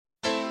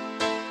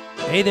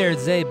Hey there,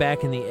 it's Zay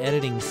back in the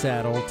editing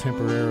saddle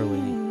temporarily.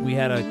 We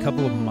had a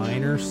couple of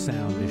minor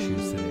sound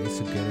issues today,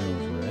 so get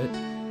over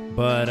it.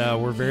 But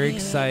we're very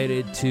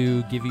excited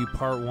to give you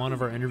part one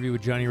of our interview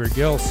with Johnny Ray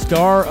Gill,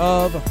 star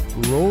of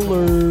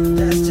Rollers.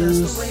 That's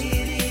just the way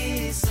it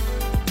is.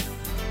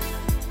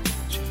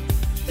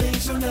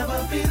 Things will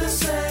never be the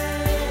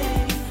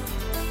same.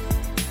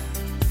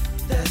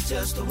 That's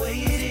just the way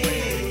it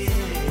is.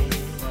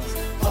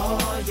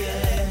 Oh,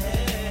 yeah.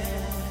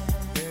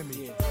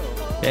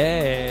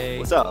 Hey.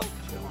 What's up?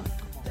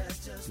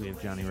 Do we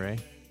have Johnny Ray?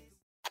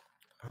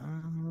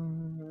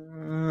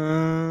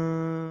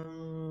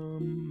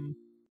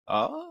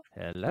 Hello.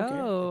 Okay.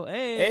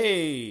 Hey.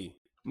 Hey,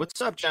 what's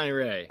up, Johnny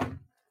Ray?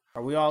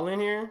 Are we all in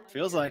here?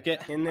 Feels like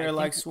it. In there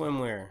like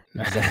swimwear.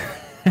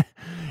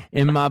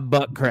 In my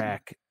butt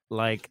crack,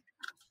 like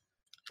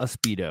a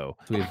Speedo.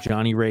 So we have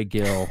Johnny Ray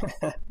Gill,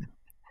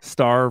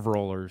 star of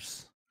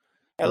Rollers.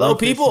 Hello,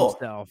 Rufus people.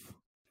 himself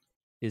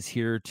is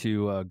here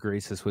to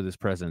grace us with his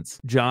presence.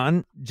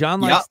 John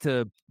likes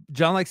to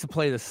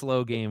play the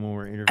slow game when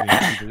we're interviewing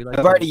people. We like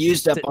I've to already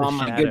used up sit in the all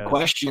my good shadows.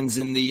 questions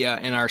in the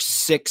in our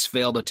 6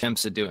 failed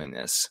attempts at doing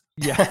this.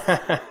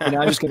 Yeah. And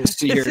I'm just going to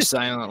sit here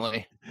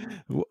silently.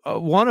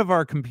 One of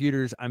our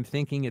computers, I'm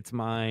thinking it's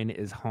mine,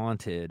 is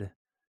haunted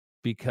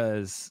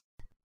because,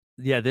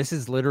 this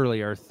is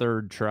literally our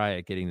third try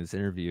at getting this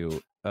interview.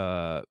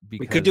 Because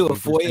We could do a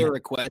we've just been- FOIA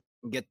request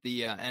and get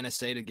the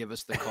NSA to give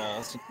us the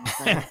calls.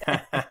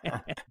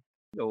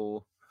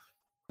 Oh,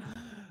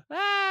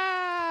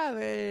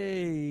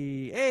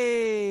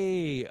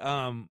 Hey.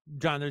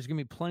 John, there's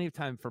gonna be plenty of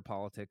time for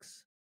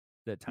politics.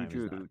 That time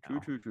is not now.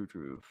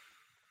 true.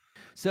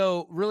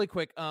 So really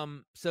quick,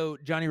 so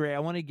Johnny Ray, I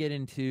want to get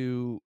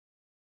into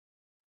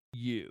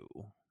you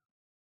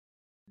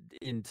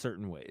in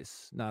certain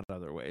ways, not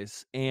other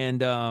ways.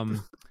 And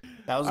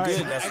That was All right,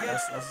 good. I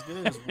That's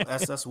good.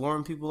 That's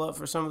warming people up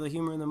for some of the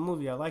humor in the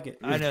movie. I like it.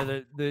 I know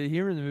that the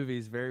humor in the movie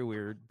is very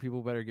weird.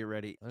 People better get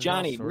ready. There's all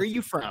Johnny, where are sorts you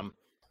of- from?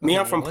 Me,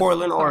 I'm Okay, from let's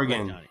Portland, talk about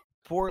Oregon. Johnny.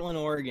 Portland,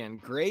 Oregon.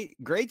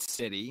 Great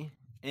city.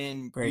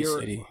 And Great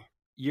city.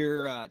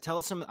 You're tell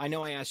us some. I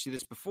know I asked you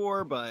this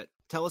before, but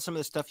tell us some of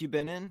the stuff you've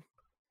been in.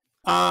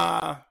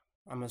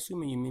 I'm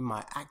assuming you mean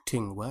my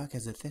acting work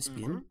as a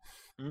thespian.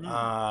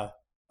 Mhm.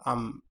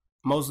 I'm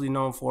mostly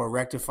known for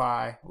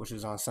Rectify, which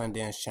is on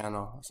Sundance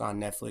Channel. It's on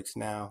Netflix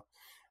now.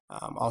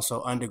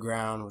 Also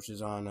Underground, which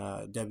is on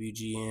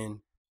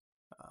WGN.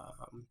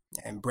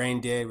 And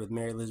Brain Dead with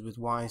Mary Elizabeth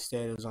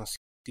Winstead. It was on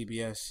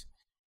CBS.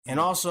 And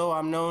also,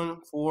 I'm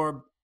known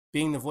for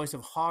being the voice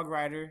of Hog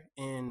Rider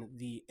in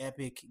the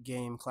epic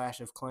game Clash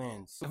of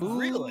Clans.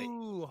 Really?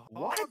 Ooh,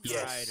 What? Hog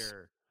Yes.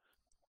 Rider.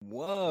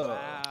 Whoa.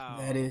 Wow.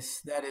 That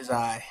is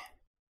I.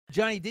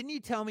 Johnny, didn't you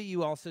tell me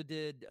you also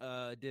did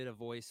a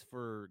voice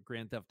for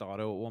Grand Theft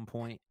Auto at one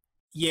point?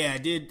 Yeah, I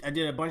did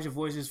a bunch of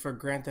voices for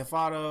Grand Theft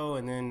Auto,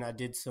 and then I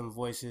did some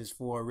voices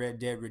for Red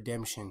Dead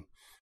Redemption.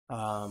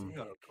 Oh,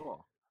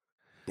 cool.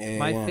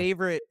 My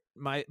favorite,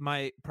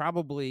 my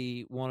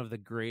probably one of the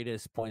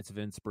greatest points of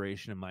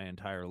inspiration in my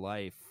entire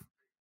life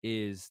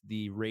is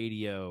the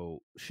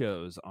radio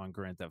shows on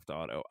Grand Theft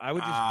Auto. I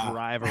would just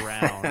drive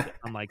around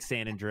on like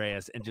San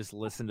Andreas and just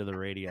listen to the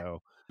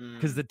radio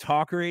because the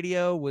talk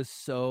radio was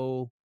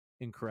so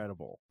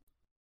incredible.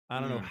 I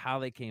don't know how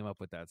they came up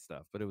with that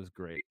stuff, but it was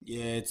great.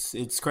 Yeah,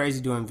 it's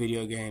crazy doing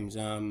video games.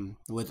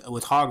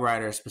 With Hog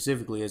Rider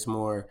specifically, it's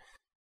more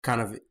kind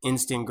of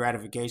instant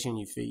gratification.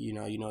 You feel, you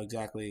know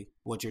exactly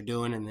what you're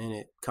doing, and then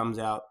it comes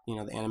out.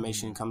 The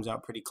animation comes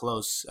out pretty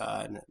close.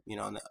 In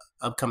the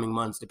upcoming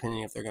months, depending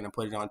if they're going to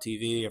put it on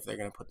TV, if they're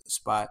going to put the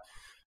spot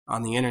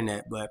on the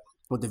internet. But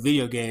with the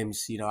video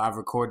games, I've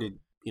recorded.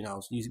 You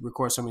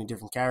record so many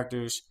different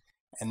characters,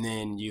 and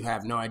then you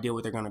have no idea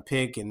what they're going to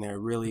pick, and they're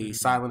really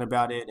silent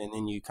about it, and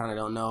then you kind of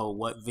don't know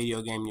what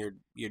video game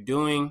you're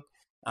doing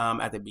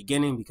at the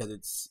beginning because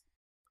it's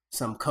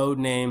some code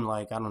name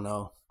like, I don't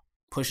know,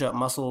 push up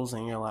muscles,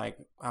 and you're like,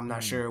 I'm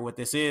not sure what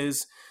this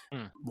is.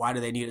 Why do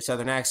they need a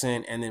southern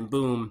accent? And then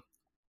boom,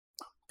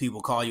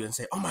 people call you and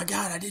say, oh my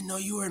God, I didn't know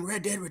you were in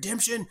Red Dead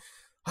Redemption.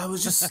 I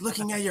was just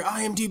looking at your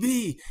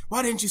IMDb.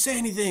 Why didn't you say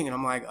anything? And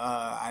I'm like,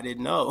 I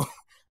didn't know.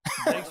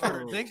 Thanks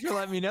for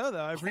letting me know,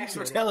 though. I Thanks appreciate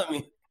for it. telling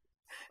me.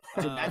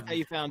 So that's how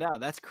you found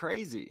out. That's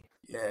crazy.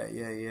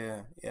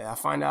 Yeah. I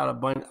find out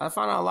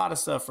a lot of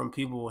stuff from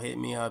people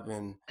hitting me up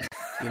and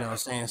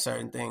saying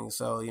certain things.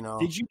 So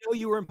Did you know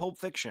you were in Pulp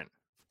Fiction?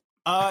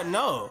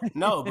 no,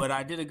 but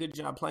I did a good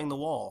job playing the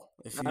wall.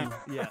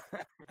 Yeah.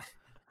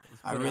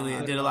 I really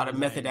did a lot of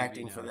method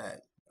acting for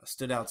that. I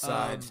stood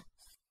outside.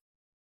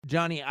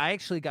 Johnny, I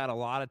actually got a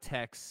lot of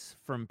texts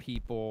from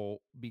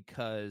people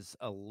because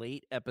a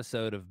late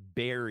episode of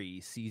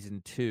Barry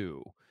season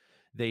 2,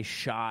 they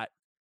shot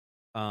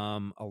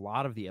a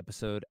lot of the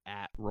episode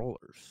at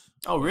Rollers.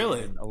 Oh,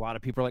 really? And a lot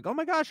of people are like, "Oh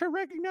my gosh, I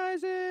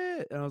recognize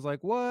it!" And I was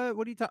like, "What?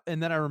 What are you talking?"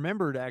 And then I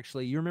remembered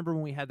actually. You remember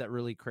when we had that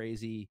really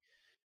crazy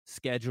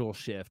schedule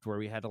shift where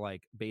we had to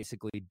like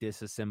basically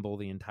disassemble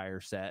the entire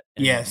set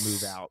and Yes.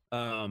 move out.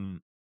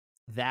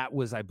 that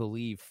was, I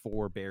believe,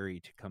 for Barry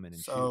to come in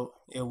and shoot. So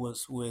it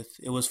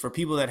was for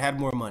people that had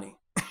more money.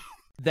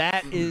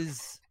 That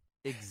is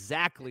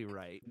exactly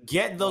right.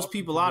 Get those Welcome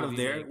people to out of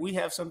movie there. making. We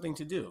have something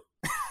to do.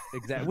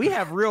 Exactly. We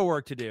have real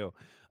work to do.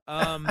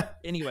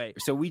 Anyway,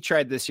 So we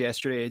tried this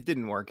yesterday. It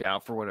didn't work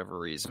out for whatever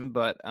reason,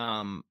 but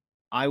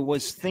I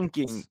was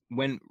thinking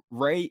when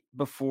right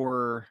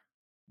before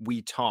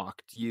we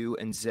talked, you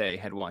and Zay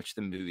had watched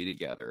the movie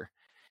together.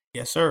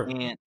 Yes, sir.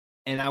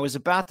 And I was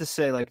about to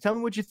say, like, tell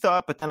me what you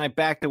thought, but then I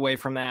backed away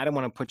from that. I didn't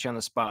want to put you on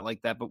the spot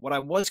like that. But what I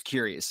was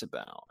curious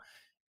about,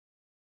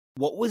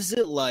 what was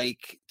it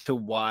like to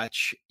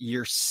watch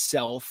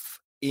yourself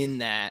in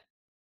that,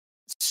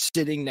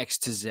 sitting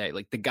next to Zay,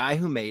 like the guy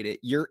who made it?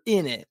 You're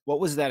in it. What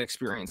was that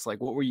experience like?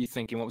 What were you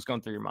thinking? What was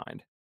going through your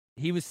mind?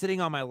 he was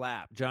sitting on my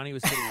lap. Johnny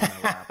was sitting on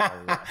my lap. while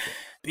we watched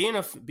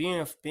it. being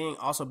a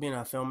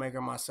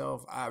filmmaker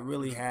myself, I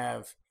really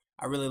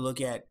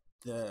look at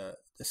the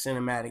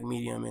cinematic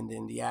medium and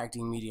then the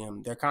acting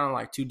medium. They're kind of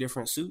like two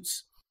different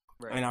suits.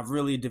 Right. And I've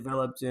really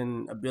developed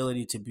an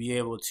ability to be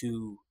able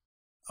to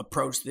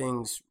approach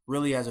things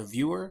really as a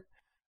viewer.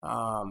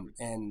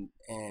 And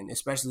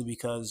especially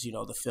because,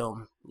 the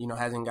film,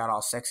 hasn't got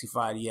all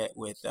sexified yet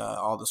with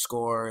all the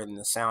score and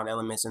the sound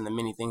elements and the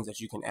many things that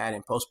you can add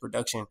in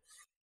post-production.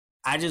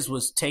 I just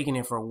was taking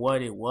it for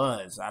what it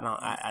was.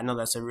 I know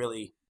that's a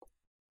really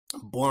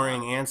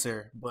boring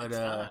answer, but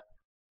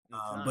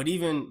but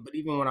even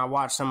when I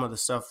watch some of the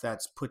stuff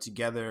that's put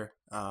together,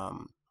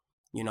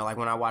 like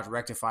when I watch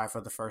Rectify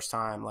for the first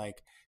time,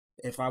 like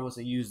if I was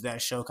to use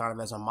that show kind of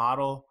as a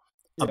model,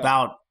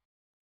 about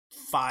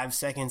 5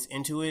 seconds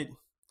into it,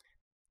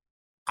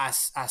 I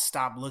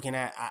stopped looking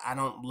at. I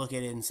don't look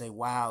at it and say,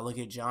 "Wow, look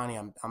at Johnny."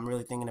 I'm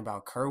really thinking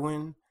about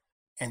Kerwin.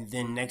 And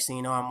then next thing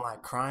you know, I'm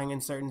like crying in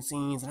certain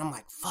scenes, and I'm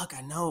like, "Fuck! I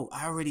know.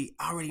 I already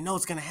know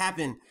it's gonna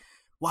happen.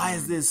 Why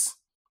is this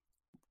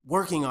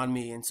working on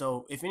me?" And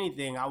so, if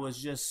anything, I was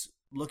just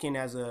looking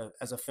as a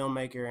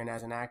filmmaker and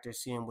as an actor,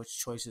 seeing which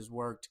choices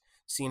worked,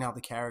 seeing how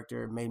the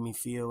character made me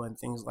feel, and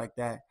things like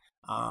that.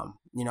 I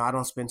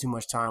don't spend too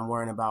much time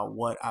worrying about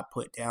what I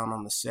put down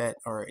on the set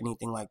or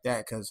anything like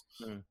that, because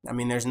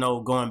there's no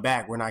going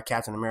back. We're not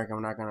Captain America.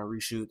 We're not going to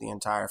reshoot the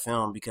entire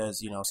film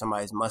because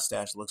somebody's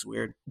mustache looks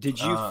weird. Do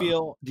you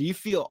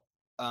feel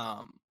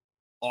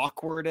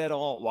awkward at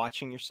all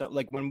watching yourself?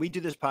 Like when we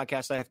do this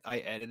podcast, I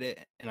edit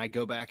it and I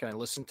go back and I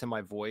listen to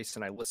my voice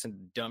and I listen to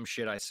dumb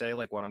shit I say,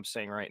 like what I'm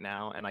saying right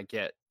now, and I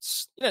get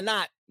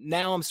not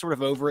now. I'm sort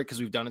of over it because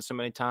we've done it so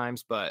many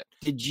times. But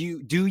do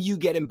you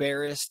get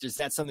embarrassed? Is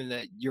that something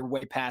that you're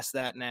way past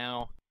that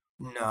now?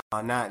 No,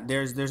 not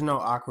there's no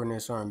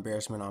awkwardness or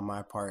embarrassment on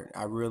my part.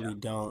 I really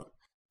don't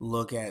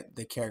look at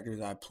the characters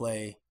I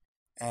play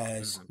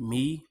as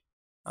me.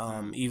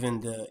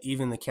 Even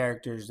the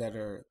characters that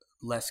are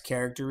less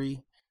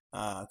charactery,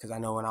 because I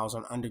know when I was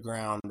on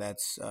Underground,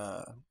 that's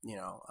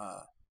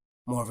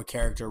more of a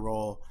character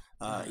role.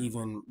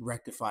 Even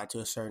Rectified to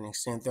a certain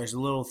extent. There's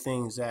little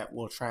things that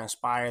will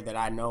transpire that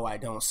I know I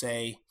don't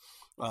say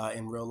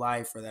in real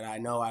life, or that I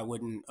know I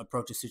wouldn't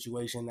approach a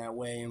situation that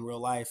way in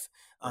real life.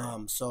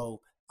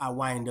 So I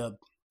wound up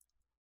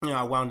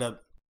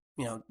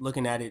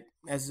looking at it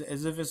as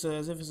if it's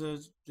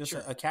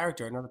a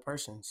character, another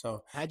person.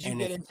 So how'd you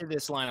get into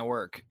this line of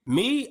work?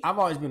 Me, I've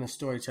always been a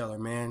storyteller,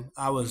 man.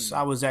 I was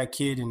that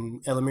kid in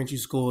elementary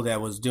school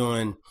that was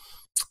doing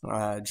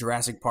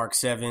Jurassic Park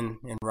 7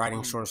 and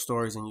writing short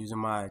stories and using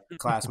my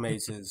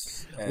classmates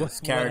as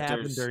characters. What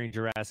happened during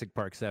Jurassic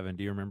Park 7?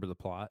 Do you remember the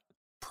plot?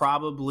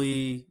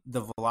 Probably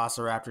the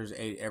Velociraptors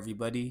ate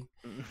everybody.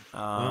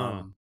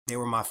 They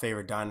were my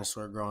favorite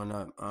dinosaur growing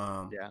up.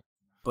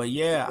 But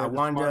yeah, I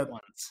wound up.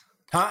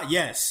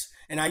 Yes,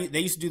 and they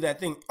used to do that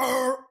thing.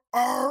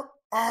 So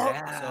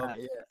I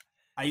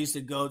used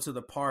to go to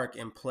the park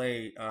and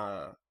play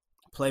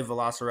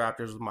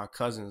Velociraptors with my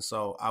cousins.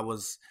 So I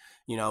was,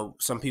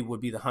 some people would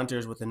be the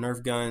hunters with the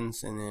Nerf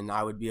guns, and then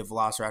I would be a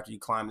Velociraptor. You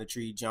climb the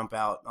tree, jump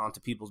out onto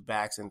people's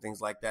backs, and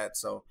things like that.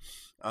 So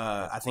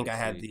I think I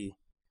had the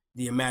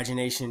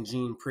imagination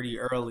gene pretty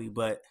early,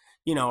 but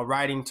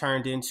writing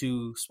turned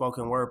into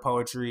spoken word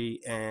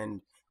poetry.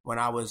 And when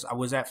I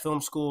was at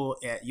film school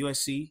at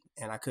USC,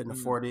 and I couldn't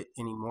afford it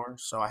anymore,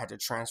 so I had to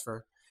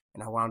transfer,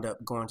 and I wound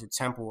up going to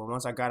Temple. And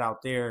once I got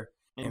out there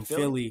in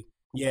Philly,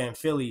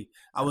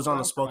 I was on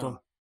the spoken.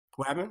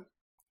 What happened?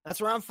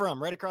 That's where I'm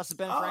from, right across the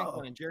Ben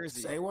Franklin in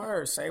Jersey. Say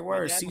word.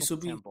 Cecil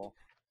B.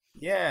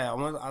 Yeah,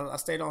 I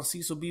stayed on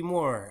Cecil B.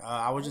 Moore.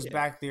 I was just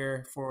back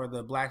there for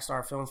the Black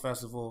Star Film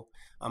Festival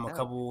a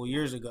couple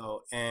years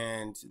ago,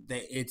 and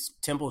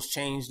Temple's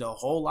changed a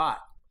whole lot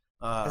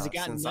Has it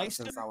gotten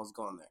since I was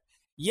going there.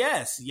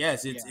 Yes,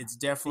 it's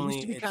definitely. It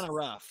used to be kind of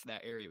rough.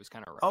 That area was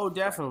kind of rough. Oh,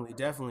 definitely, it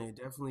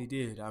definitely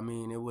did.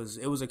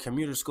 It was a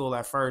commuter school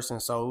at first, and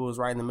so it was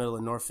right in the middle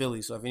of North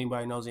Philly. So if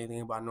anybody knows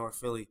anything about North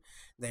Philly,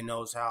 they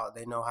know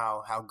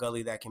how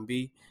gully that can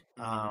be.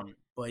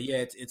 But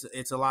yeah,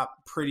 it's a lot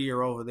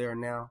prettier over there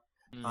now.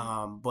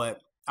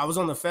 But I was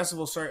on the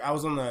festival circuit. I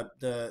was on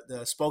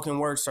the spoken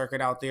word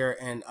circuit out there,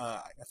 and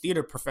a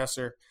theater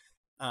professor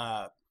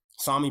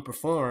saw me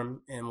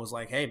perform and was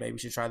like, "Hey, maybe we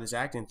should try this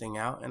acting thing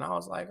out." And I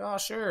was like, "Oh,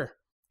 sure,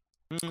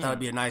 that would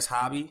be a nice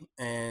hobby."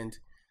 And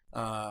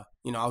I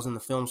was in the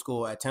film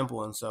school at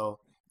Temple, and so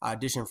I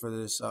auditioned for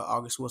this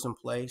August Wilson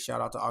play.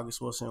 Shout out to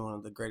August Wilson, one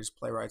of the greatest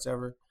playwrights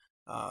ever.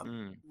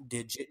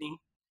 Did Jitney,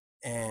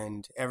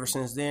 and ever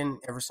since then,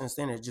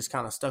 it just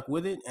kind of stuck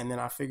with it. And then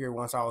I figured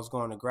once I was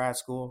going to grad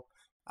school,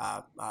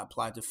 I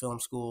applied to film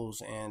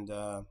schools and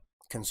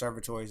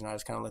conservatories, and I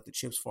just kind of let the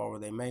chips fall where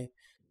they may.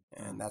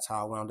 And that's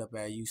how I wound up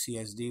at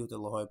UCSD with the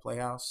La Jolla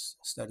Playhouse,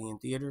 studying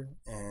theater,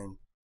 and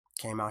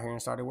came out here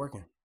and started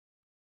working.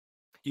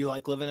 You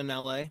like living in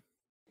LA?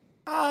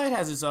 It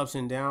has its ups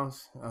and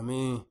downs. I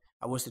mean,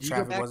 I wish the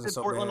traffic wasn't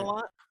so bad. Portland a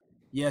lot?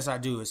 Yes, I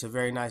do. It's a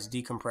very nice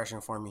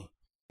decompression for me.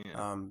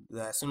 Yeah.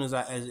 As soon as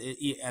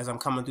as I'm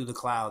coming through the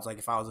clouds, like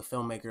if I was a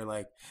filmmaker,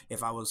 like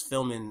if I was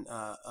filming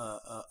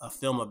a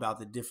film about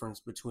the difference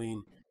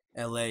between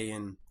LA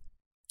and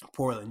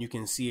Portland, you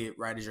can see it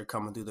right as you're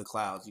coming through the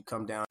clouds. You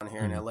come down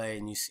here in LA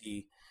and you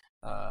see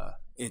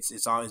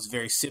it's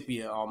very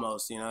sepia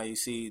almost. You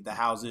see the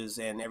houses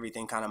and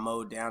everything kind of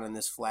mowed down in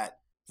this flat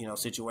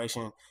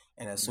situation.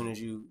 And as soon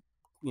as you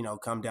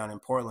come down in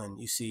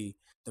Portland, you see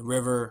the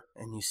river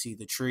and you see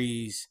the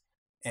trees.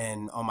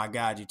 And oh my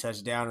God, you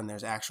touch down and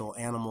there's actual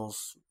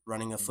animals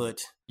running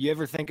afoot. You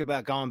ever think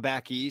about going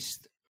back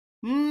east?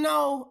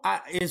 No,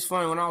 it's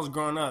funny. When I was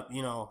growing up,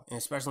 and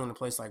especially in a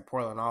place like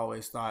Portland, I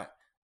always thought,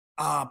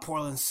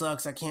 Portland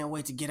sucks. I can't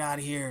wait to get out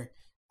of here.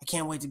 I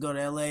can't wait to go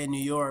to LA and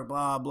New York,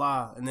 blah,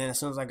 blah. And then as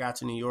soon as I got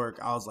to New York,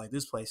 I was like,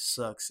 this place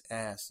sucks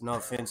ass. No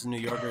offense to New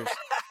Yorkers.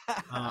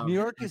 New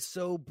York is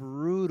so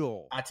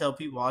brutal. I tell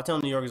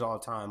New Yorkers all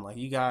the time, like,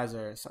 you guys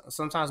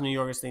sometimes New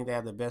Yorkers think they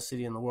have the best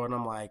city in the world. And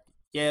I'm like,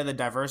 yeah, the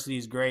diversity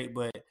is great,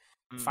 but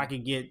if I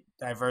could get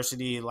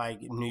diversity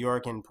like New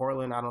York and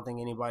Portland, I don't think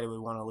anybody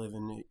would want to live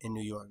in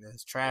New York.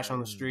 There's trash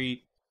on the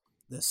street.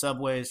 The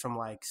subways from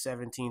like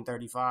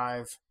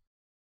 1735.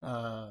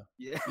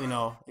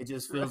 It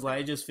just feels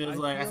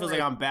like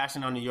I'm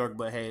bashing on New York,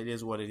 but hey, it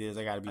is what it is.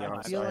 I got to be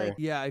honest.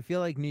 I feel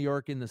like New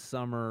York in the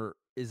summer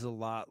is a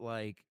lot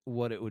like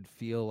what it would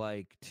feel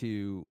like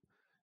to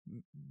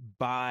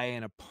buy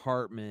an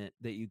apartment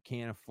that you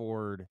can't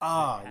afford.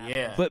 Oh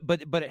yeah.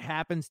 But it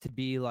happens to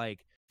be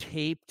like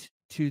taped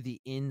to the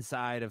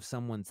inside of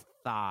someone's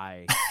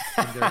thigh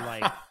and they're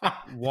like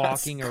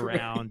walking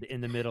around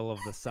in the middle of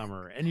the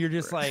summer and you're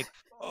just like,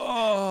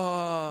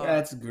 oh,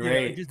 that's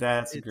great.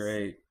 That's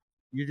great.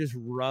 You're just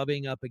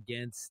rubbing up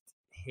against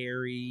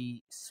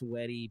hairy,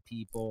 sweaty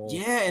people.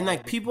 Yeah, and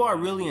like people are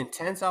really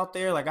intense out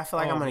there. Like I feel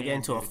like I'm gonna get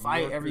into a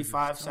fight every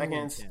 5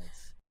 seconds. Intense.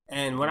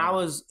 And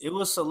it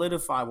was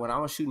solidified when I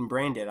was shooting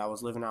Brain Dead. I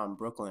was living out in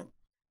Brooklyn,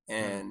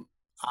 and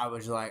I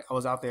was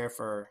out there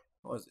for,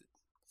 what was it,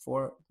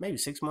 4, maybe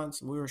 6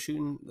 months. We were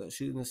shooting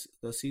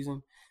the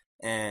season,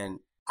 and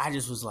I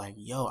just was like,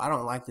 yo, I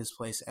don't like this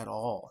place at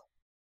all.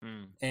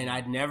 And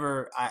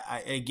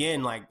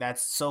again, like,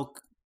 that's so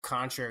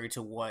contrary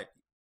to what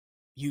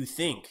you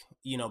think,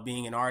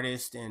 being an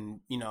artist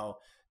and,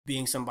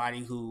 being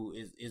somebody who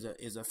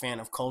is a fan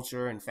of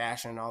culture and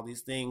fashion and all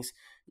these things.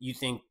 You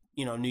think,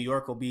 New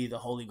York will be the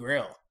holy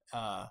grail.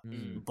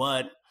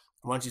 But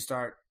once you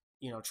start,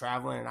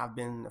 traveling, and I've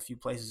been a few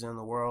places in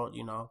the world,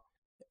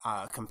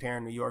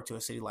 comparing New York to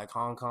a city like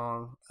Hong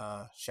Kong,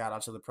 shout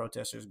out to the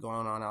protesters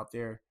going on out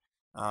there,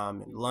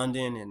 in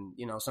London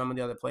and, some of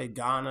the other places,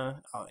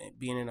 Ghana,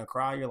 being in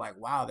Accra, you're like,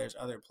 wow, there's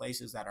other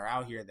places that are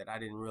out here that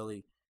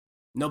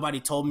nobody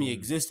told me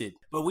existed.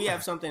 But we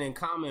have something in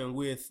common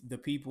with the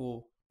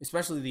people,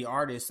 especially the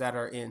artists that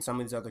are in some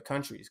of these other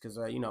countries. Because,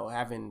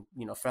 having,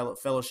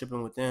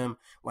 fellowshipping with them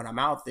when I'm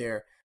out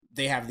there,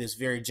 they have this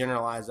very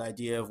generalized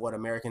idea of what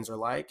Americans are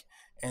like.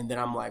 And then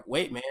I'm like,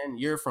 wait, man,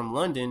 you're from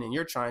London and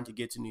you're trying to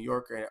get to New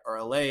York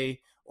or LA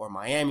or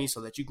Miami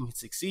so that you can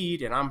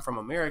succeed. And I'm from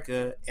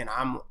America and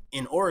I'm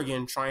in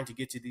Oregon trying to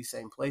get to these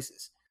same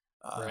places.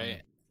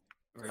 Right.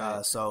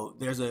 So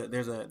there's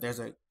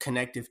a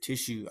connective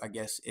tissue, I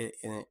guess,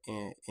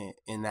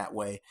 in that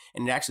way,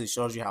 and it actually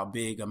shows you how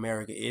big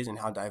America is and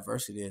how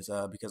diverse it is.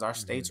 Because our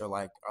states are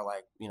like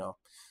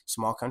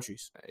small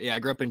countries. Yeah, I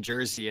grew up in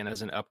Jersey, and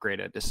as an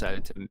upgrade, I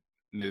decided to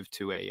move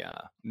to a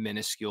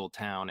minuscule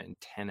town in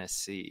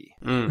Tennessee.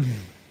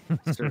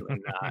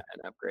 Certainly not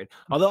an upgrade.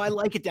 Although I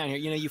like it down here.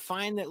 You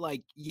find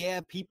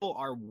that people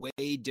are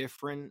way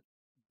different,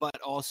 but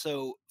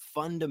also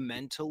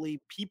fundamentally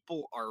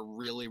people are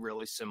really,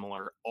 really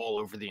similar all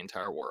over the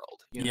entire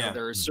world.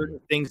 There are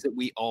certain things that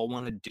we all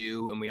want to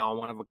do and we all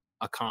want to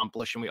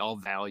accomplish and we all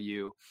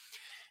value.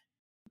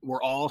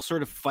 We're all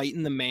sort of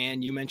fighting the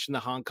man. You mentioned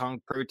the Hong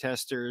Kong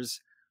protesters.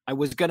 I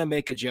was going to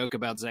make a joke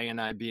about Zay and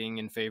I being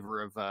in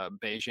favor of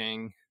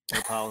Beijing. I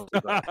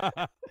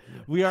apologize.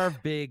 We are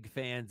big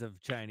fans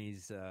of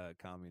Chinese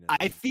communism.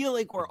 I feel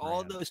like we're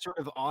all those sort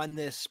of on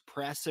this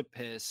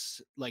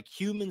precipice, like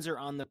humans are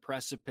on the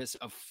precipice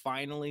of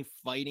finally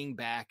fighting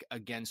back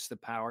against the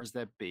powers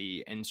that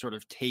be and sort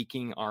of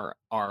taking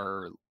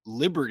our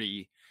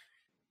liberty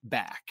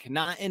back,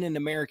 not in an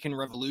American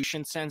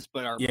Revolution sense,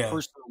 but our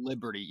personal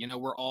liberty.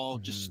 We're all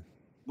just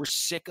we're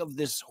sick of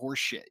this horse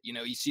shit. You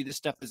know, you see this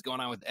stuff that's going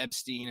on with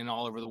Epstein and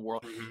all over the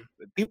world.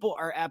 People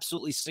are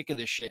absolutely sick of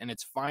this shit, and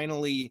it's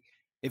finally,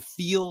 it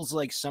feels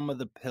like some of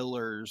the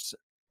pillars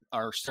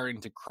are starting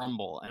to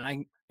crumble,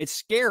 and it's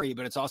scary,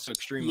 but it's also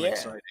extremely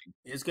exciting.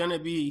 It's going to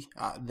be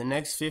the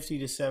next 50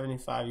 to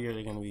 75 years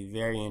are going to be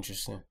very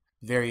interesting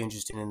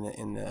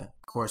in the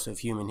course of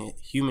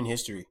human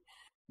history.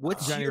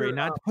 What's Johnny Ray,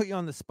 not to put you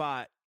on the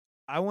spot,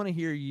 I want to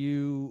hear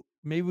you.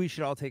 Maybe we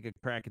should all take a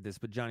crack at this,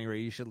 but Johnny Ray,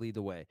 you should lead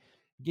the way.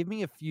 Give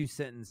me a few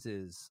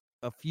sentences,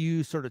 a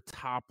few sort of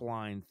top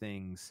line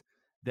things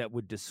that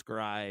would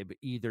describe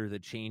either the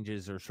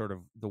changes or sort of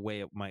the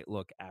way it might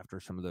look after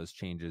some of those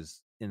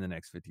changes in the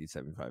next 50 to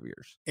 75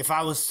 years. If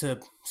I was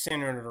to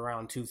center it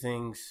around two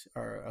things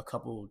or a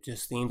couple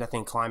just themes, I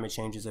think climate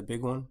change is a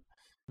big one.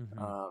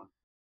 Mm-hmm.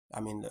 I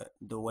mean,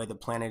 the way the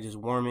planet is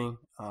warming,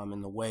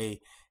 and the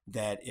way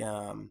that,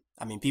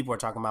 I mean, people are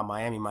talking about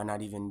Miami might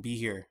not even be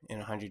here in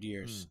 100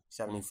 years,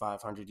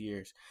 75, 100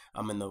 years.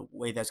 And the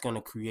way that's going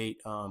to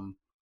create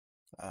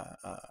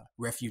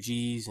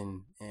refugees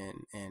and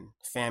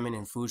famine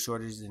and food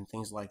shortages and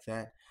things like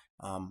that.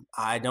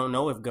 I don't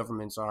know if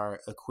governments are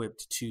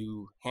equipped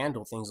to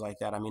handle things like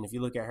that. I mean, if you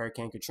look at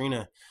Hurricane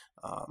Katrina,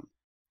 I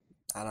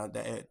don't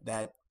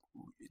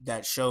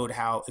that showed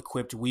how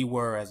equipped we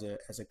were as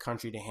a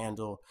country to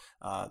handle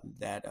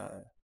that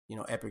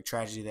epic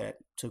tragedy that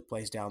took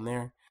place down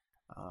there.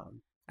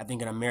 I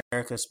think in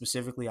America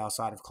specifically,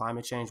 outside of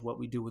climate change, what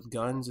we do with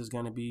guns is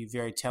going to be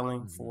very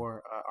telling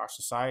for our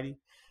society.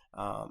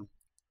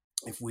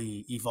 If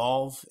we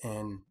evolve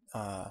and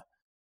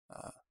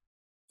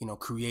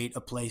create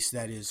a place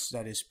that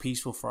is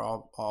peaceful for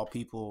all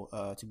people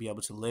to be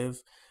able to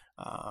live,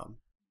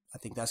 I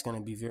think that's going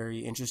to be very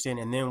interesting.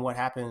 And then what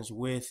happens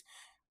with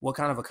what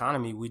kind of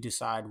economy we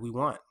decide we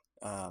want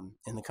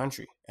in the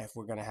country, if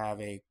we're going to have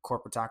a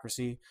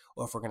corporatocracy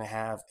or if we're going to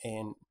have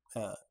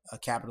a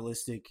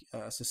capitalistic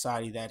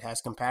society that has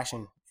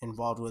compassion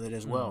involved with it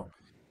as well.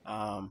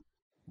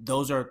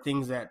 Those are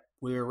things that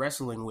we're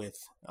wrestling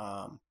with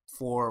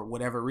for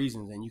whatever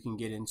reasons. And you can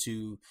get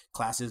into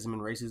classism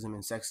and racism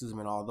and sexism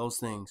and all those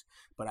things.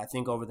 But I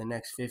think over the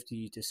next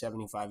 50 to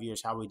 75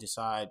 years, how we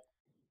decide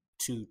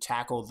to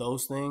tackle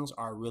those things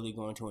are really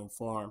going to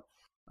inform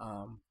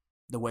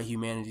the way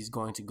humanity is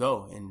going to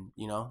go. And,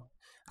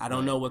 I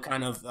don't know what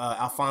kind of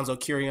Alfonso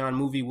Cuarón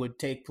movie would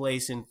take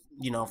place in,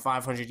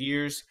 500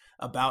 years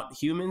about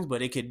humans,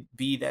 but it could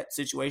be that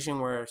situation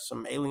where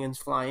some aliens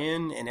fly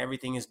in and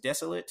everything is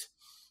desolate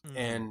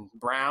and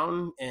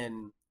brown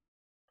and,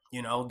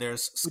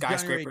 there's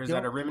skyscrapers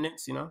that are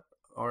remnants,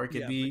 or it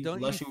could be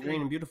lush and green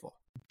and beautiful.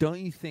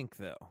 Don't you think,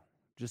 though,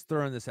 just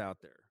throwing this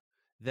out there,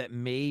 that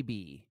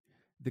maybe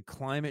the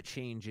climate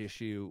change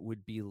issue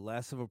would be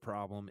less of a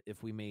problem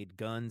if we made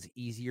guns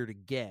easier to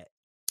get?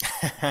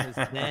 Because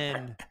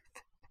then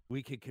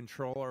we could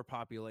control our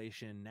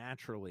population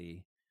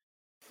naturally.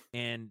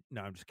 And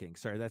no, I'm just kidding.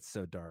 Sorry, that's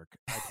so dark.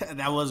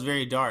 That was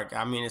very dark.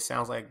 I mean, it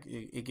sounds like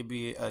it could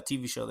be a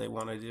TV show they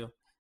want to do.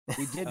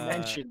 We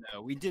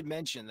did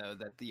mention though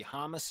that the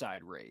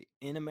homicide rate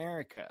in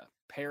America,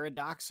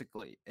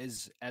 paradoxically,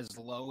 is as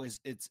low as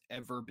it's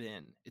ever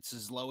been. It's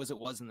as low as it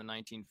was in the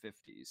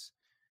 1950s.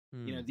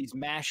 These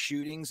mass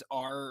shootings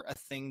are a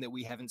thing that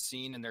we haven't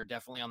seen, and they're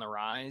definitely on the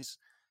rise.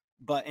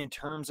 But in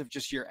terms of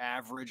just your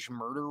average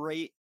murder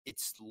rate,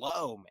 it's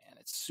low, man.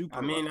 It's super.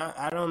 I mean, low.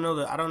 I don't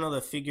know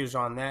the figures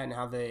on that and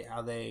how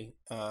they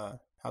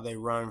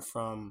run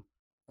from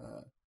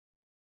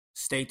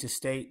state to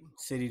state,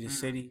 city to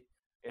city.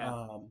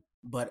 Yeah.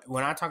 But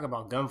when I talk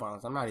about gun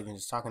violence, I'm not even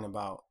just talking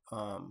about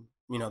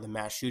the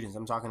mass shootings.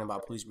 I'm talking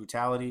about police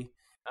brutality.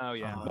 Oh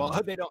yeah. Well,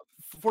 they don't.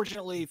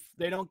 Fortunately,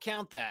 they don't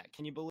count that.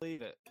 Can you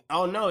believe it?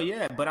 Oh no,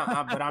 yeah. But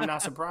I'm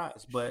not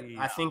surprised. But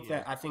I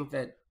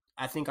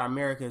think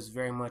America is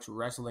very much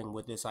wrestling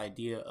with this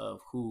idea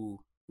of who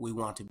we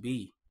want to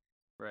be.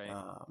 Right.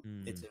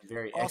 It's a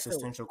very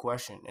existential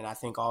question, and I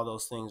think all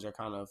those things are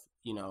kind of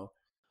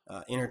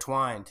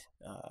intertwined.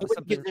 I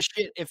wouldn't give a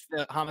shit if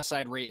the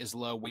homicide rate is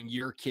low when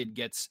your kid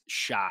gets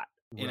shot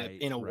in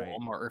a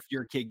Walmart, or if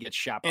your kid gets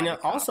shot. And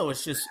also,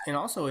 it's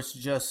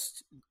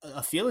just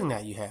a feeling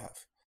that you have.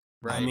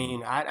 Right. I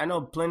mean, I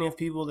know plenty of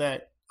people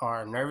that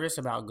are nervous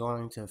about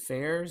going to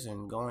fairs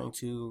and going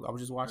to. I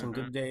was just watching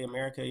Good Day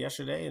America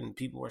yesterday, and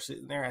people were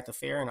sitting there at the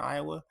fair in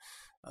Iowa,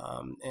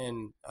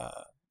 and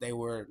they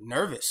were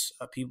nervous.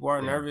 People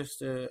are nervous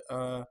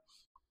to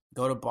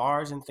go to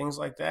bars and things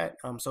like that.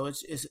 So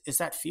it's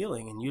that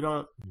feeling, and you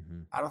don't.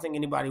 I don't think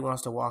anybody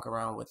wants to walk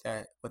around with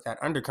that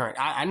undercurrent.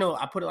 I know.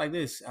 I put it like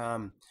this.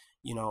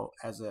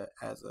 As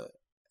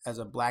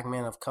a black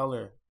man of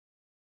color,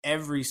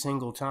 every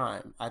single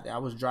time I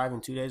was driving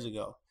 2 days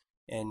ago,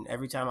 and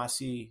every time I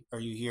see or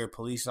you hear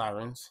police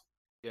sirens,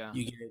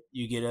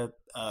 you get a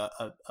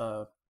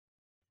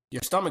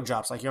your stomach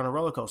drops like you're on a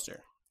roller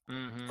coaster.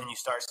 And you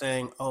start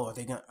saying, "Oh, are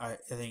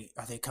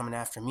they coming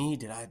after me?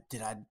 Did I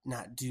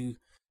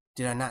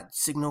not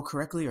signal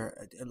correctly,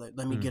 or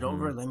let me get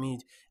over?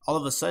 All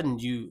of a sudden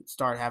you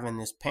start having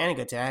this panic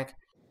attack,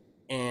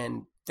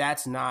 and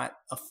that's not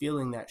a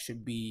feeling that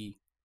should be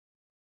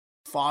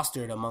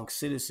fostered amongst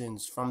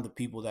citizens from the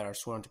people that are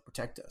sworn to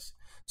protect us.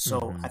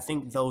 So I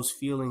think those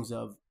feelings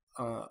of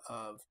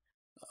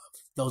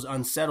those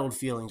unsettled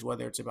feelings,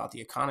 whether it's about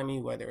the economy,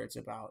 whether it's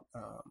about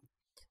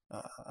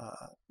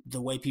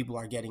the way people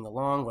are getting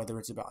along, whether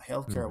it's about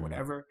healthcare or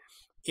whatever,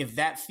 if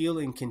that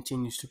feeling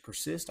continues to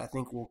persist, I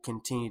think we'll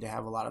continue to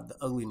have a lot of the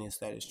ugliness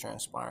that is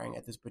transpiring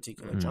at this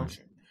particular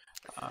juncture.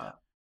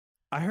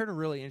 I heard a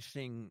really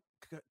interesting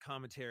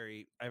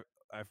commentary.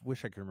 I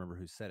wish I could remember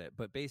who said it,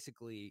 but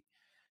basically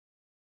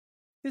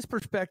his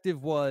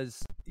perspective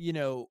was,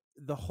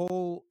 the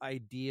whole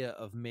idea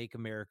of make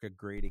America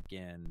great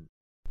again,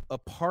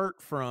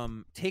 apart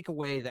from take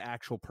away the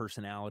actual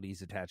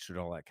personalities attached to it,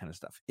 all that kind of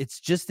stuff. It's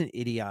just an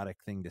idiotic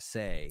thing to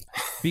say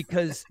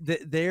because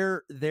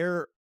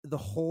the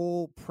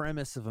whole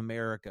premise of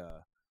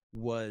America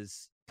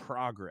was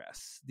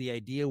progress. The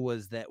idea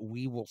was that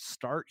we will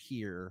start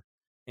here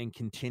and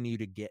continue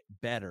to get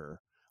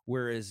better.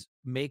 Whereas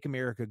make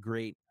America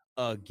great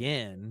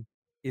again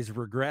is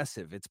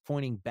regressive. It's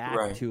pointing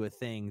back to a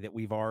thing that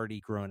we've already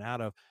grown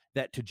out of,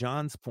 that, to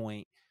John's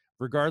point,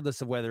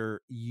 regardless of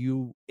whether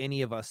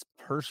any of us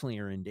personally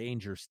are in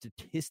danger,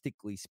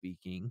 statistically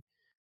speaking,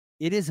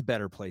 it is a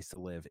better place to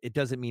live. It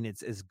doesn't mean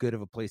it's as good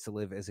of a place to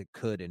live as it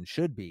could and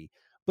should be,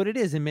 but it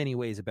is in many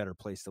ways a better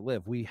place to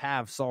live. We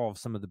have solved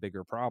some of the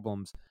bigger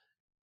problems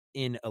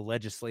in a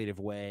legislative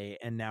way,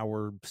 and now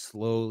we're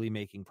slowly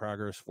making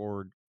progress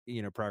forward,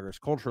 progress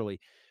culturally,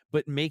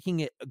 but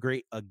making it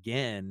great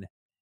again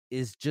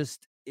is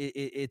just,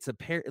 it's an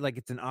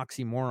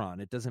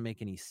oxymoron. It doesn't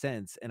make any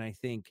sense. And I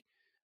think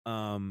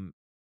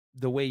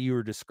the way you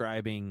were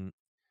describing,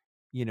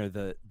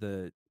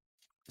 the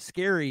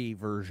scary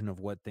version of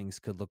what things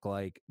could look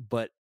like,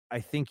 but I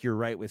think you're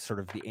right with sort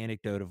of the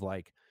anecdote of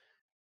like,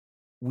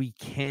 we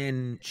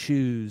can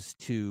choose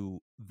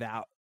to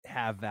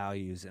have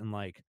values, and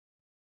like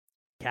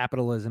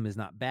capitalism is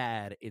not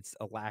bad. It's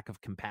a lack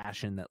of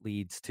compassion that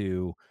leads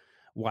to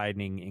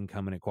widening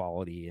income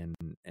inequality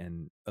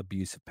and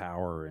abuse of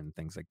power and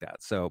things like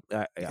that. So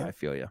I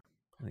feel you.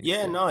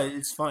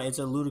 It's fine. It's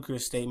a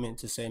ludicrous statement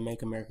to say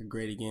make America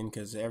great again,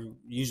 because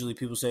usually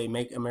people say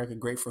make America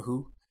great for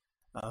who?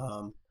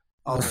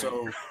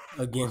 Also,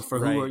 again, for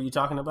who are you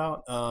talking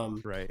about?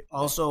 Right.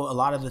 Also, a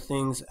lot of the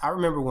things, I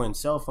remember when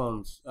cell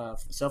phone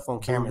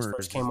cameras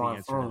first came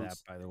on phones. That,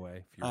 by the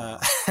way,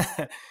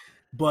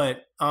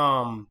 but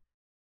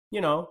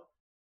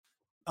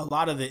a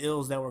lot of the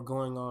ills that were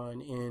going on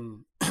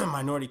in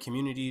minority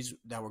communities,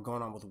 that were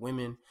going on with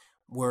women,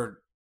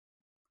 were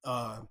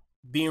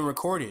being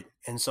recorded,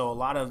 and so a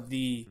lot of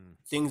the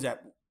things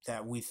that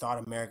we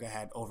thought America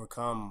had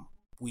overcome,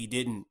 we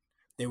didn't.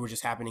 They were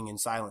just happening in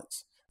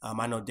silence.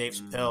 I know Dave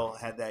Chappelle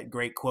had that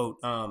great quote.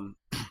 I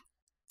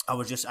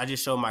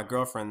just showed my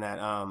girlfriend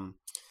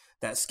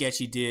that sketch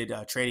he did,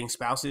 Trading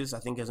Spouses. I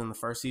think it was in the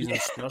first season of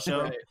the Chappelle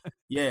Show. Right.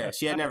 Yeah,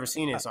 she had never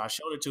seen it, so I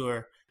showed it to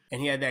her,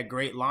 and he had that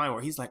great line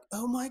where he's like,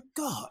 "Oh my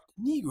God,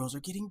 Negroes are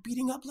getting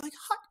beaten up like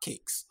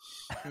hotcakes,"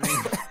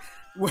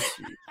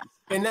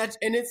 and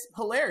it's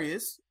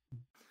hilarious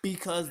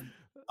because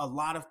a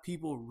lot of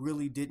people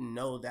really didn't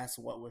know that's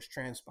what was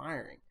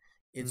transpiring.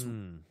 It's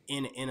in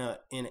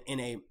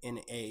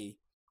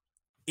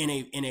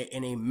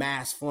a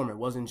mass form. It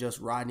wasn't just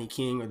Rodney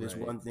King or this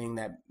one thing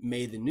that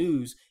made the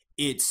news.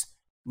 It's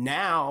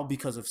now,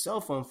 because of cell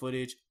phone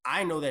footage,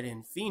 I know that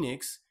in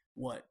Phoenix,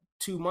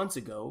 2 months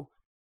ago,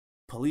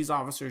 police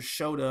officers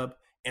showed up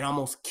and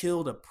almost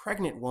killed a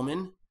pregnant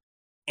woman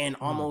and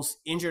almost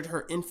injured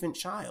her infant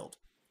child.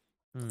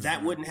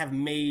 That wouldn't have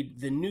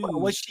made the news.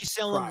 Was she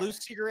selling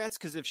loose cigarettes?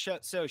 Because if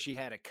so, she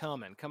had it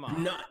coming. Come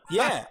on. No,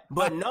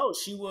 but no,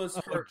 she was.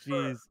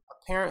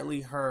 Apparently,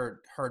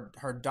 her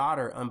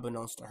daughter,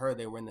 unbeknownst to her,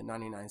 they were in the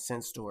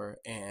 99-cent store,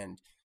 and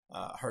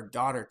her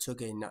daughter took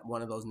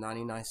one of those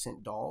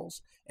 99-cent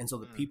dolls, and so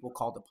the people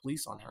called the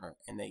police on her,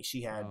 and it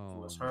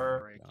was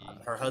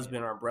her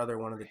husband or brother,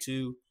 one of the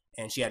two,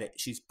 and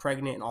she's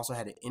pregnant and also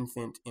had an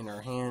infant in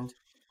her hand,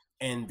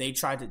 and they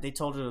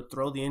told her to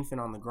throw the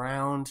infant on the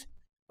ground.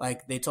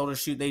 Like, they told her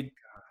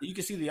you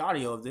can see the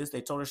audio of this.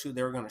 They told her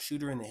they were going to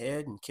shoot her in the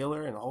head and kill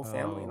her and the whole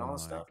family and all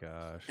this stuff.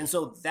 Gosh. And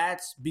so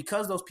that's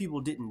because those people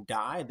didn't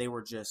die. They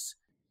were just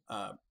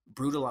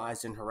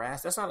brutalized and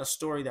harassed. That's not a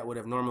story that would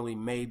have normally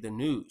made the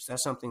news.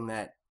 That's something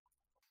that,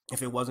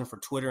 if it wasn't for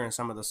Twitter and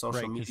some of the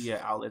social media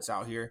outlets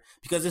out here,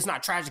 because it's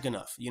not tragic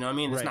enough. You know what I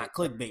mean? It's not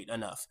clickbait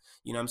enough.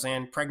 You know what I'm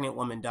saying? Pregnant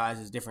woman dies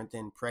is different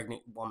than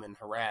pregnant woman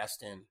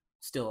harassed and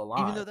still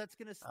alive. Even though that's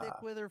going to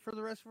stick with her for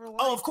the rest of her life.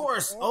 Oh, of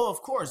course.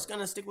 It's going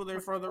to stick with her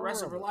for the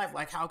rest of her life.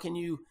 Like, how can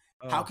you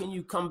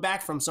come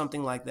back from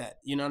something like that?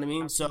 You know what I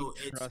mean? So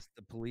trust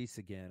the police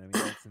again. I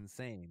mean, that's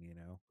insane,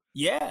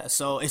 Yeah.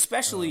 So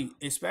especially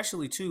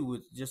too,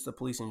 with just the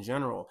police in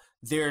general,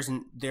 there's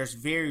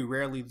very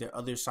rarely the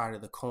other side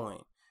of the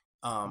coin.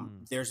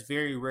 There's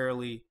very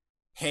rarely,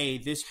 hey,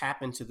 this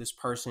happened to this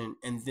person,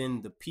 and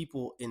then the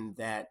people in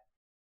that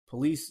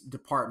police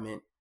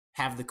department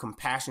have the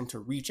compassion to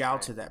reach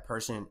out to that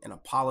person and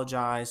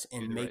apologize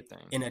and make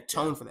and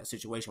atone for that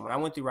situation. When I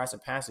went through rites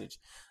of passage,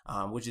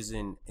 which is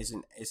an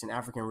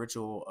African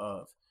ritual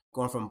of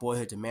going from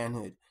boyhood to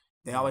manhood,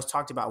 they always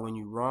talked about when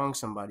you wrong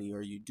somebody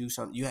or you do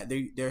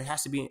something, there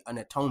has to be an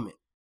atonement.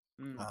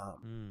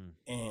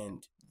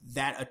 And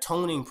that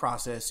atoning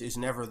process is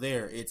never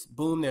there. It's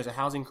boom, there's a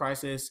housing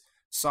crisis.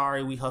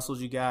 Sorry, we hustled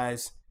you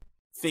guys.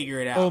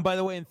 Figure it out. Oh, and by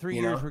the way, in 3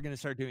 years, we're going to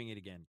start doing it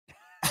again.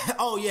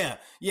 Oh, yeah,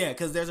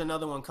 because there's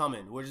another one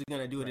coming. We're just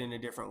going to do it in a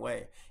different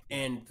way.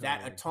 And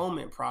that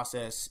atonement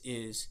process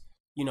is,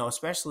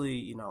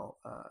 especially,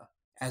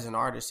 as an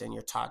artist, and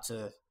you're taught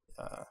to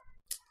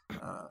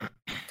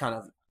kind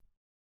of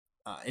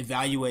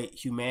evaluate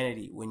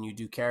humanity when you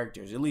do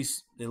characters. At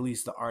least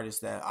the artists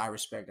that I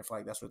respect, I feel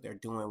like that's what they're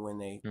doing when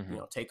they,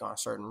 take on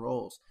certain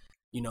roles.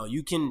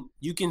 You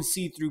can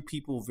see through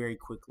people very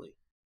quickly.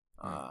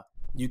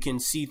 You can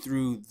see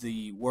through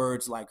the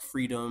words like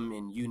freedom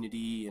and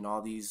unity and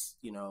all these,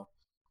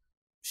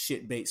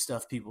 shit bait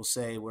stuff people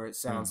say where it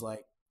sounds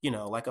like,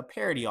 like a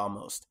parody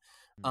almost.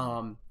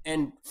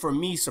 And for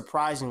me,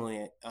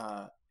 surprisingly,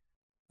 well,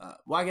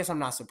 I guess I'm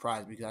not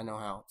surprised because I know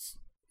how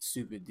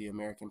stupid the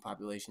American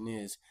population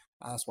is.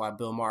 That's why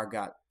Bill Maher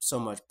got so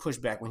much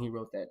pushback when he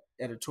wrote that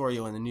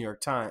editorial in the New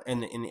York Times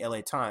and in the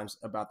LA Times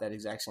about that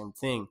exact same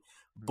thing.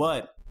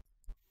 But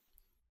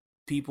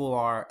people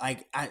are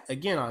like,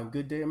 again, on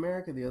Good Day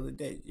America the other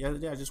day, I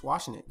was just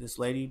watching it. This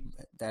lady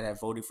that had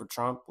voted for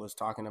Trump was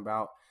talking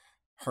about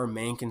her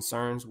main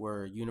concerns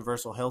were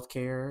universal health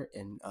care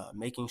and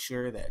making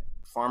sure that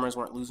farmers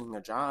weren't losing their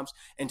jobs.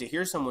 And to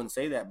hear someone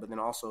say that, but then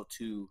also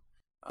to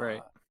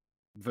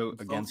vote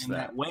against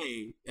that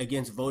way,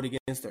 vote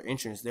against their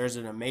interests, there's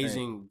an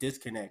amazing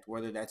disconnect,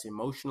 whether that's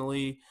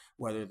emotionally,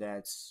 whether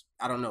that's,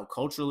 I don't know,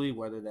 culturally,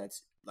 whether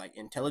that's like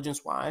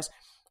intelligence wise.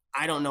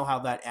 I don't know how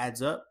that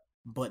adds up,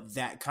 but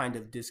that kind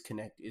of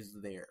disconnect is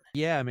there.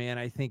 Yeah, man.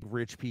 I think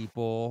rich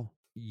people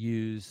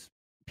use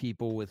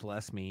people with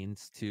less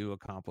means to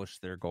accomplish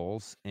their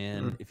goals.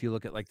 And if you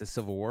look at like the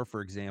Civil War, for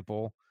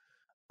example,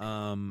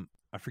 I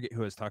forget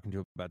who I was talking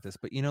to about this,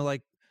 but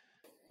like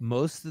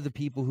most of the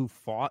people who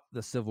fought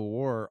the Civil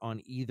War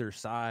on either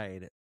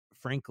side,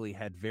 frankly,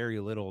 had very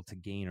little to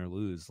gain or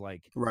lose.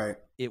 Like,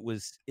 it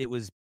was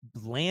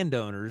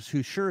landowners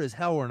who sure as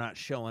hell were not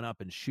showing up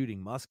and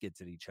shooting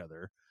muskets at each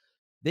other.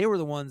 They were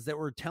the ones that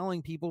were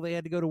telling people they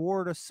had to go to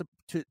war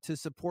to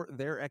support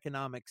their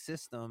economic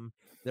system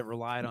that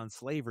relied on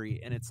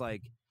slavery. And it's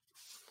like,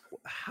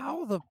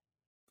 how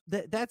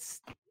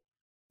that's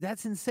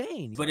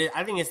insane. But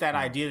I think it's that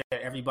idea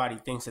that everybody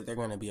thinks that they're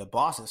going to be a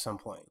boss at some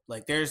point.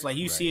 Like there's like,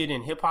 you see it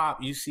in hip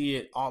hop, you see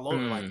it all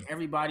over. Like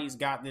everybody's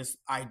got this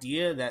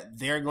idea that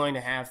they're going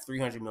to have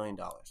 $300 million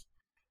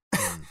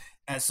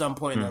at some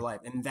point in their life.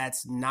 And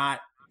that's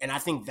not, and I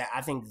think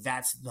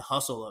that's the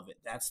hustle of it.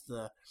 That's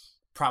the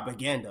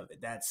propaganda of it.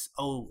 That's,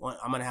 I'm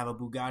going to have a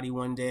Bugatti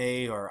one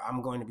day, or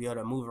I'm going to be able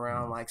to move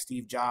around like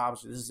Steve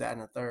Jobs, or this, that,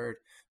 and the third.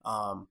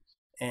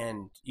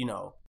 And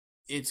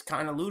it's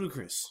kind of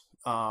ludicrous.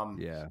 I've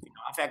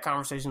had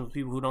conversations with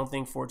people who don't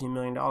think $14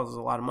 million is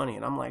a lot of money,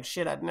 and I'm like,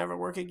 shit, I'd never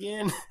work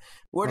again.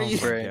 What are you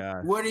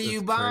buying? What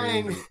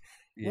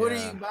are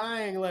you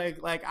buying?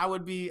 Like I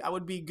would be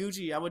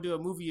Gucci. I would do a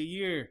movie a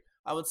year.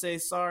 I would say,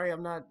 sorry,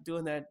 I'm not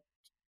doing that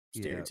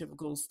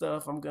stereotypical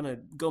stuff. I'm gonna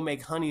go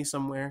make honey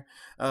somewhere.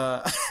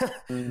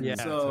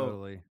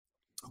 Totally.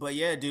 But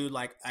yeah, dude,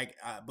 like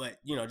but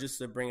just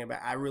to bring it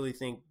back, I really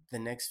think the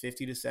next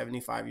 50 to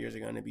 75 years are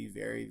going to be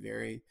very,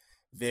 very,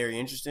 very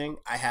interesting.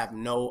 I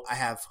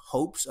have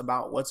hopes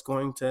about what's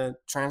going to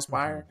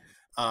transpire.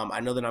 I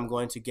know that I'm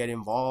going to get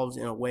involved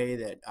in a way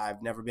that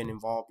I've never been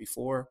involved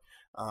before.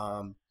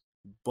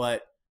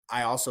 But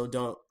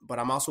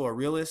I'm also a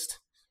realist.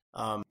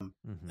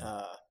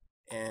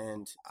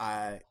 And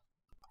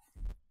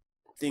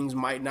things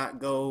might not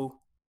go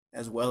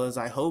as well as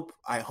I hope.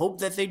 I hope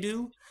that they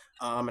do.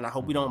 And I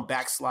hope we don't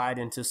backslide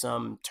into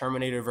some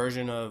Terminator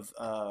version of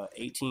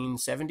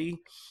 1870,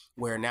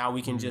 where now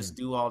we can just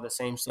do all the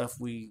same stuff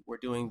we were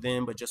doing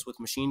then, but just with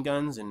machine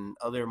guns and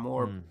other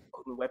more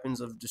potent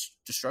weapons of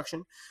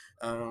destruction.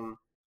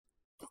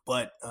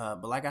 But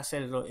like I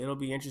said, it'll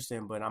be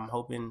interesting. But I'm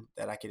hoping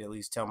that I could at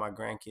least tell my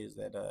grandkids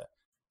that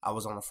I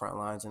was on the front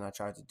lines and I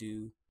tried to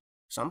do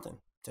something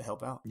to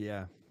help out.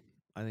 Yeah,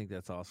 I think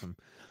that's awesome.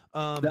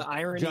 The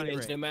irony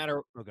is, no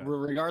matter,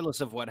 regardless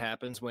of what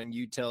happens, when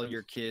you tell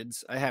your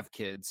kids, I have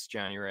kids,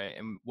 Johnny Ray,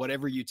 and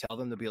whatever you tell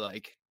them, they'll be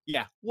like,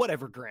 yeah,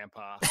 whatever,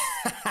 Grandpa.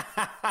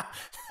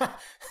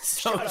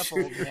 Shut up,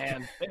 old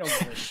man. They don't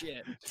give a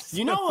shit.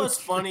 You know what's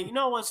funny?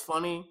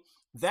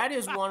 That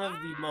is one of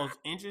the most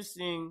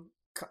interesting,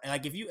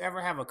 like if you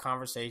ever have a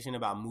conversation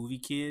about movie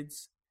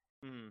kids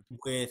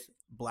with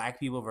black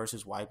people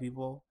versus white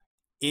people,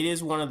 it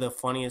is one of the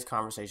funniest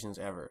conversations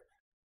ever.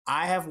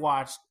 I have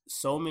watched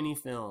so many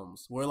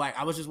films where, like,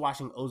 I was just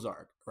watching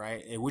Ozark,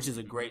 right? Which is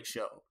a great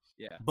show.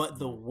 Yeah. But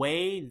the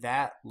way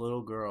that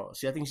little girl,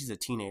 I think she's a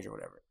teenager or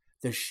whatever,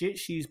 the shit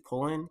she's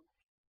pulling,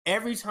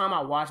 every time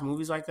I watch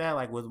movies like that,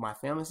 like with my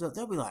family stuff,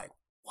 they'll be like,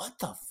 what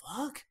the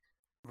fuck?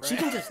 She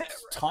can just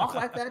talk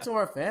like that to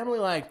her family.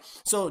 Like,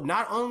 so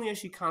not only is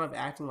she kind of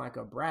acting like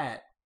a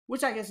brat,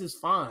 which I guess is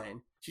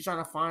fine. She's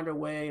trying to find her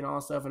way and all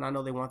that stuff. And I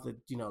know they want the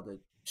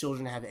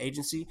children to have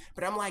agency,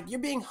 but I'm like, you're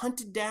being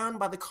hunted down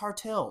by the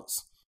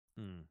cartels.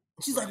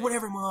 She's like,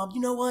 whatever, Mom.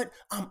 You know what?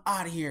 I'm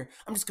out of here.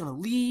 I'm just going to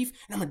leave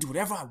and I'm going to do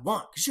whatever I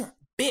want because you're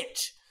a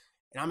bitch.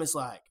 And I'm just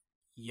like,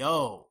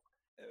 yo,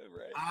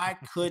 I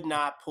could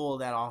not pull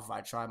that off if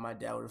I tried. My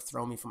dad would have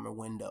thrown me from a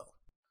window.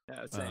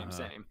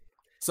 Same.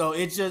 So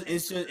it's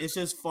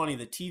just funny.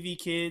 The TV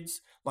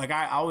kids, like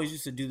I always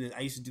used to do this.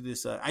 I used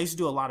to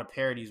do a lot of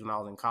parodies when I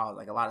was in college,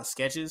 like a lot of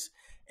sketches.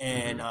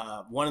 And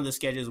one of the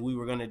sketches we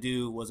were going to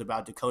do was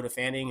about Dakota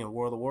Fanning and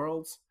War of the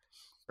Worlds.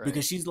 Right.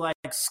 Because she's like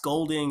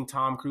scolding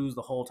Tom Cruise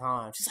the whole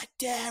time. She's like,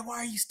 Dad, why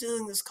are you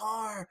stealing this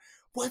car?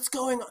 What's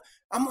going on?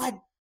 I'm like,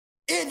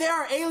 there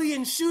are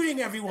aliens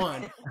shooting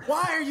everyone.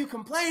 Why are you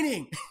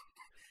complaining?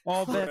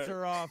 All bets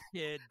are off,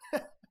 kid.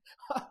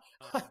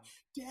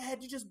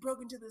 Dad, you just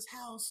broke into this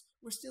house.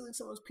 We're stealing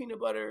someone's peanut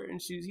butter. And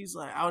he's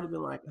like, I would have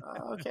been like,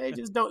 okay,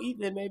 just don't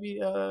eat it. Maybe,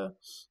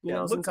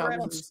 look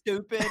around,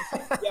 stupid.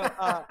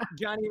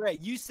 Johnny Ray,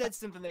 you said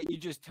something that you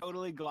just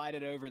totally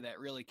glided over that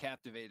really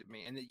captivated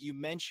me. And that you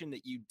mentioned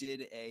that you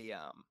did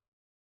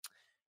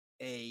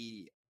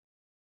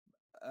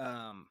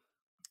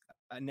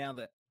now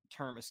the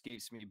term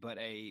escapes me, but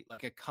a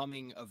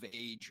coming of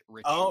age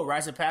ritual. Oh,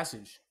 Rites of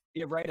Passage.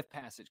 Yeah, Rite of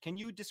Passage. Can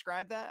you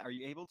describe that? Are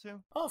you able to?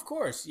 Oh, of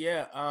course.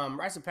 Yeah.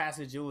 Rites of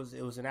Passage. It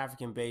was an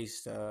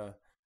African-based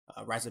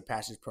Rites of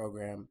Passage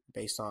program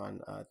based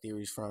on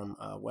theories from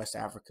West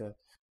Africa,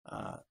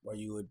 where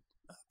you would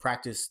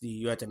practice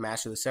you had to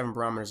master the 7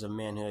 barometers of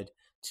manhood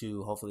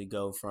to hopefully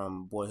go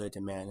from boyhood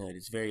to manhood.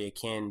 It's very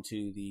akin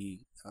to the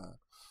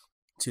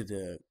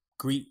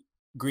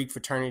Greek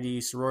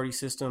fraternity sorority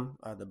system,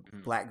 the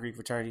Black Greek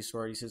fraternity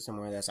sorority system,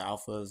 where that's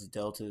alphas,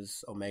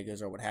 deltas,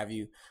 omegas, or what have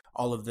you.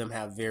 All of them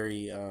have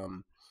very,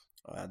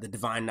 the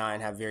Divine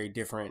Nine have very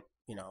different,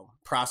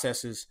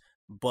 processes,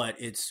 but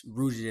it's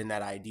rooted in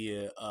that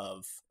idea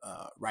of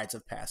rites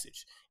of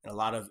passage. And a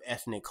lot of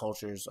ethnic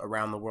cultures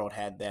around the world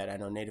had that. I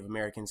know Native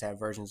Americans have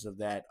versions of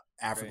that.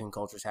 African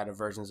cultures had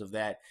versions of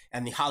that.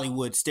 And the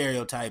Hollywood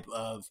stereotype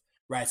of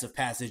rites of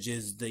passage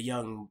is the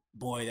young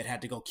boy that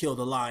had to go kill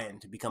the lion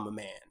to become a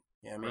man.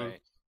 You know what I mean?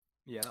 Right.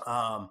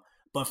 Yeah.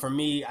 But for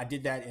me, I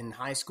did that in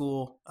high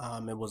school.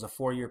 It was a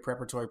 4-year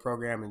preparatory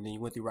program, and then you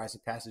went through Rites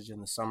of Passage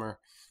in the summer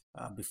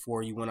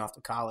before you went off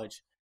to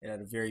college. It had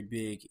a very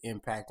big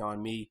impact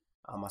on me.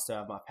 I still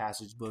have my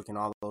passage book and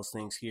all those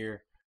things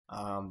here.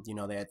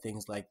 They had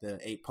things like the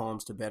 8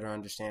 poems to better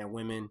understand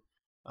women.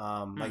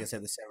 Like I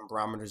said, the 7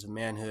 barometers of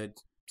manhood,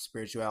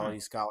 spirituality,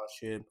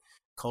 scholarship,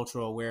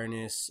 cultural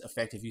awareness,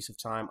 effective use of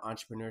time,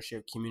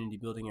 entrepreneurship, community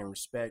building, and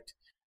respect.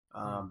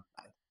 I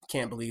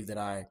can't believe that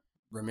I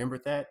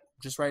remembered that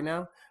just right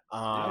now.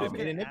 I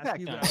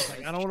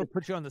don't want to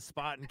put you on the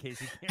spot in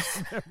case you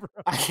can't remember.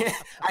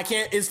 I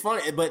can't. It's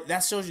funny, but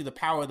that shows you the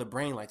power of the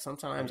brain. Like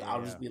sometimes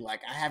I'll just be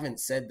like, I haven't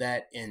said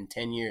that in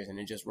 10 years, and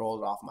it just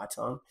rolls off my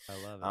tongue.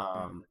 I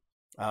love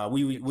it.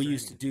 We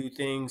used to do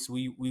things.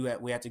 We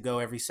had to go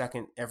every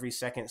second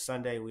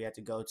Sunday. We had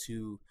to go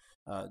to,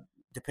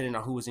 depending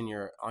on who was on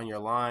your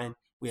line,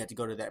 we had to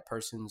go to that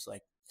person's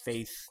like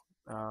faith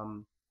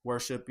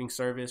worshiping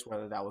service,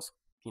 whether that was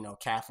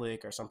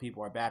Catholic, or some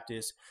people are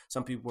Baptist,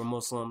 some people were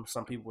Muslim,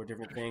 some people were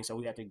different things. So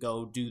we had to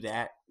go do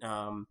that.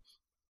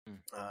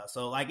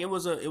 So like it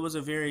was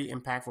a very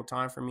impactful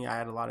time for me. I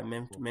had a lot of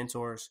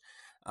mentors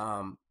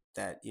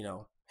that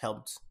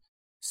helped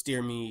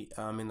steer me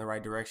in the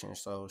right direction.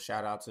 So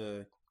shout out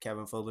to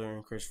Kevin Fuller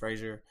and Chris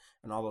Frazier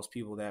and all those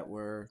people that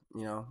were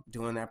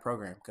doing that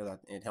program, because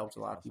it helped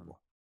a lot of people.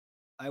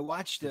 I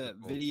watched a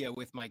video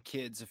with my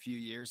kids a few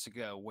years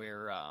ago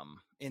where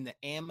in the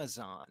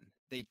Amazon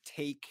they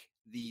take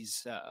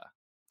these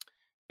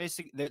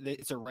basically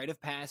it's a rite of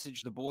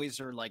passage. The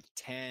boys are like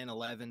 10,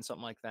 11,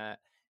 something like that,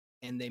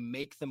 and they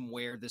make them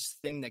wear this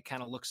thing that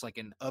kind of looks like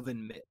an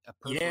oven mitt.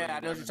 Yeah, I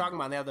know what you're talking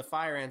about. They have the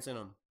fire ants in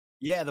them.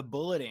 Yeah, the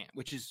bullet ant,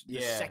 which is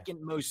the second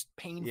most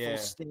painful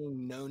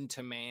sting known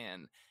to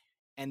man.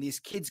 And these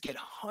kids get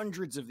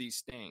hundreds of these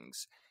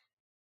stings,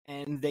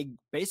 and they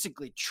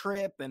basically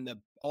trip, and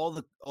all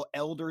the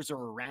elders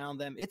are around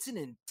them. It's an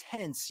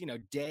intense,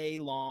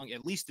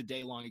 at least a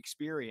day long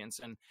experience.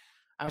 And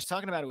I was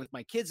talking about it with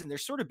my kids, and they're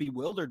sort of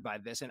bewildered by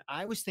this. And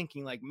I was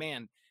thinking like,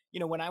 man,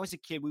 when I was a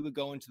kid, we would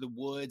go into the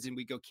woods and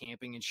we'd go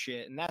camping and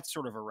shit. And that's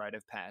sort of a rite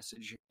of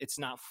passage. It's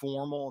not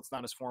formal. It's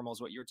not as formal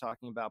as what you're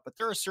talking about, but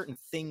there are certain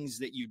things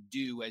that you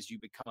do as you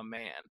become a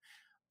man.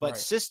 But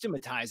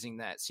systematizing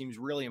that seems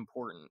really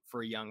important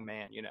for a young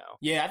man,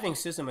 Yeah, I think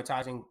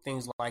systematizing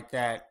things like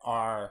that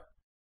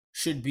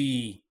should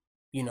be,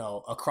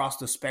 across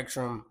the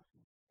spectrum,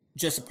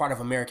 just a part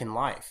of American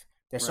life.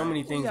 There's so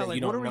many things that you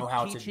don't know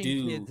how to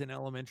do. Kids in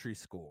elementary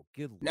school.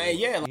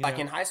 Like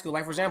in high school,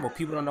 like for example,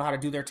 people don't know how to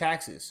do their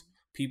taxes.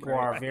 People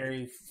are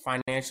very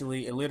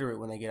financially illiterate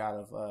when they get out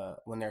of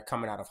when they're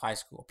coming out of high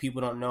school.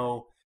 People don't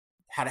know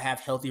how to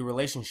have healthy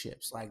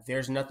relationships. Like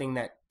there's no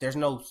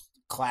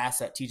class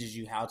that teaches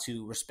you how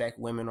to respect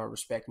women or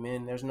respect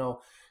men. There's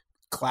no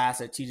class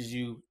that teaches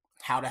you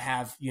how to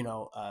have,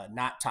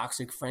 not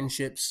toxic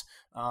friendships,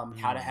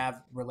 how to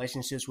have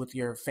relationships with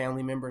your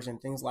family members and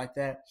things like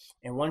that.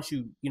 And once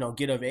you,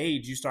 get of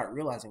age, you start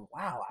realizing,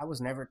 wow, I was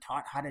never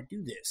taught how to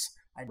do this.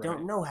 I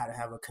don't know how to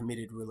have a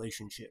committed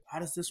relationship. How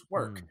does this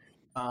work?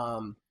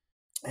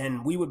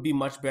 And we would be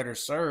much better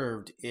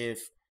served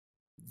if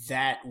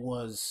that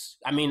was,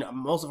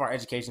 most of our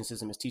education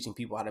system is teaching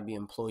people how to be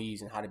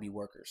employees and how to be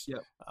workers. Yeah,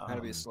 how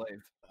to be a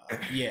slave.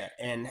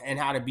 And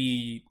how to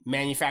be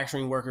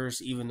manufacturing workers,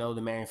 even though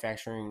the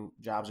manufacturing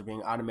jobs are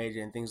being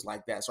automated and things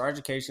like that. So our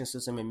education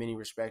system in many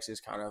respects is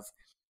kind of,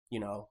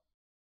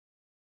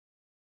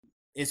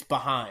 it's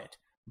behind.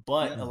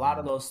 But a lot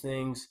of those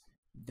things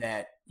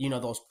that,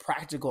 those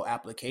practical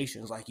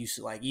applications, like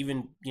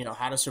even,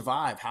 how to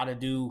survive, how to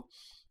do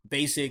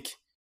basic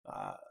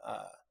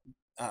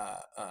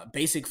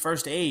basic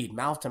first aid,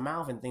 mouth to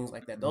mouth and things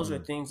like that. Those are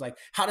things like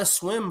how to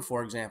swim,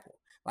 for example.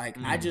 Like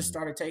I just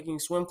started taking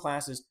swim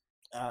classes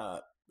a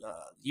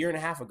year and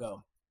a half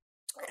ago,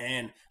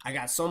 and I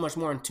got so much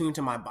more in tune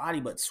to my body.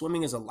 But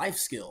swimming is a life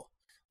skill.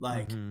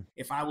 Like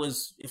if I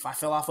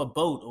fell off a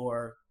boat,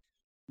 or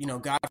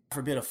God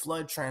forbid a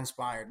flood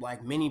transpired,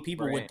 like many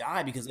people would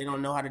die because they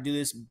don't know how to do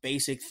this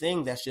basic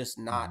thing that's just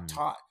not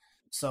taught.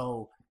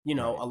 So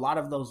a lot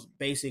of those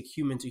basic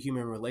human to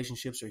human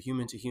relationships, or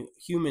human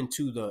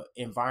to the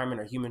environment,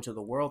 or human to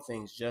the world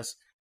things just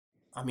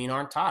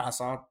aren't taught.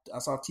 I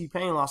saw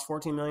T-Pain lost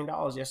 $14 million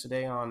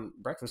yesterday on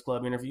Breakfast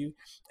Club interview.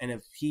 And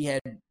if he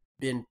had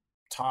been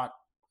taught,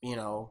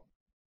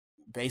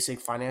 basic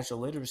financial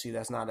literacy,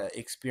 that's not an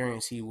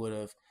experience he would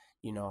have,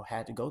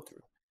 had to go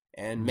through.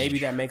 And maybe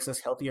that makes us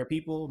healthier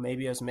people.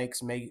 Maybe those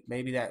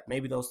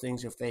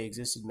things, if they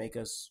existed, make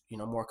us,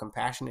 more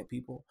compassionate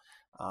people.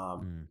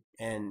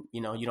 And,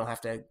 you don't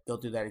have to go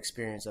through that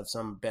experience of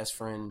some best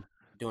friend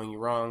doing you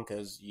wrong,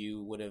 because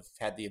you would have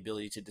had the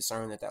ability to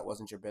discern that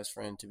wasn't your best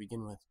friend to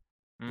begin with.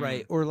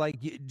 Right. Or like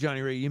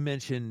Johnny Ray, you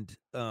mentioned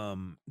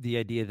the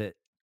idea that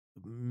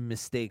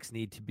mistakes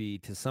need to be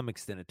to some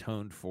extent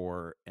atoned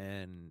for.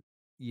 And,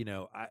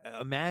 I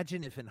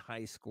imagine if in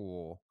high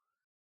school,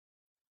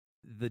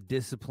 the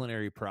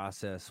disciplinary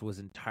process was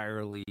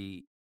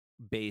entirely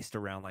based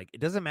around, like,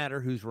 it doesn't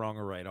matter who's wrong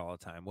or right all the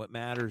time. What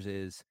matters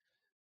is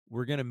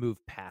we're going to move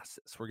past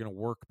this. We're going to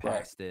work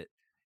past it.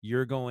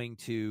 You're going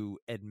to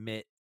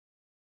admit,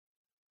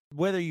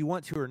 whether you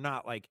want to or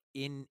not, like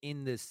in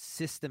this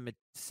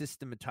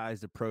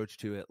systematized approach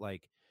to it,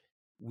 like,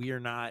 we are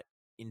not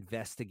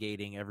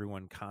investigating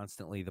everyone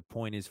constantly. The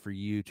point is for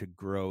you to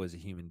grow as a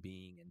human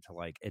being and to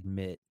like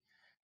admit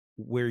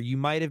where you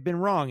might have been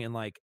wrong, and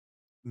like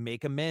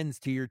make amends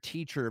to your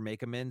teacher,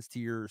 make amends to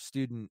your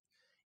student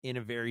in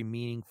a very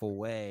meaningful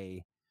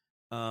way.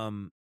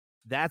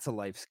 That's a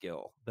life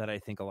skill that I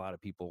think a lot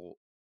of people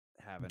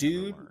haven't.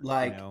 Dude, learned,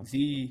 like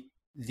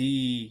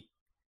the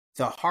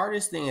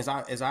hardest thing is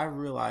I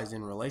realized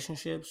in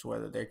relationships,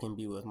 whether they can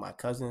be with my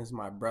cousins,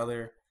 my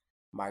brother,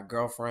 my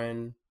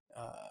girlfriend,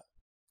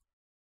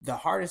 the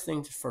hardest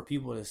thing for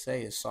people to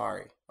say is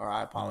sorry, or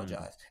I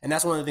apologize. And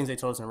that's one of the things they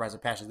told us in Rise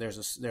of Passion.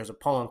 There's a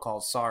poem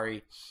called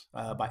Sorry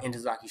by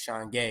Ntozake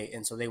Shange.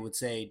 And so they would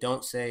say,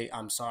 don't say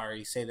I'm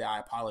sorry, say that I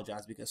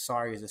apologize, because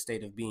sorry is a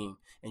state of being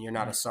and you're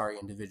not a sorry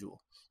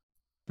individual.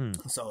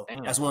 So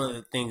that's one of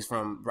the things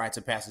from Rites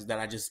of Passage that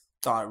I just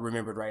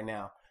remembered right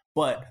now.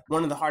 But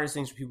one of the hardest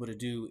things for people to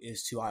do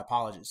is to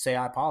say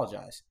I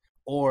apologize.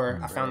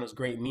 Or I found this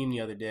great meme the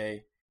other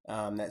day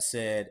that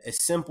said, a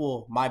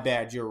simple "my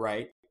bad, you're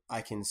right,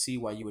 I can see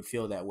why you would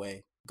feel that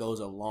way" goes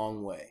a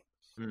long way.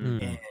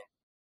 And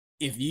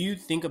if you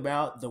think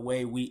about the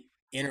way we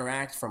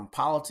interact, from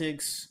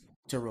politics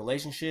to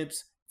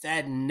relationships,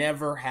 that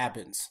never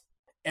happens.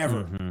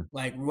 Ever.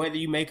 Like, whether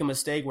you make a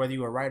mistake, whether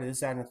you are right or this,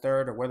 that, and the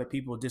third, or whether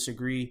people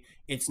disagree,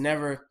 it's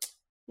never,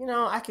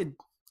 I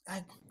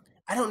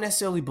don't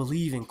necessarily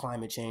believe in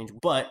climate change,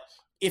 but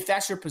if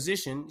that's your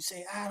position, you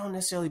say, I don't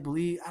necessarily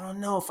believe, I don't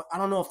know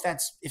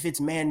if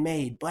it's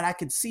man-made, but I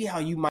could see how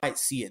you might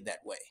see it that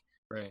way.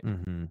 Right.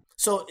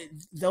 So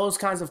those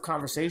kinds of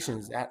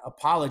conversations, that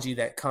apology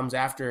that comes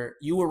after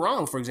you were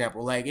wrong, for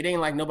example, like, it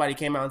ain't like nobody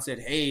came out and said,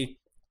 hey,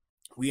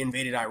 we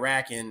invaded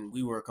Iraq and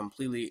we were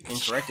completely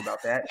incorrect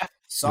about that.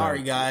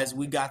 Sorry, guys,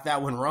 we got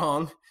that one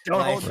wrong.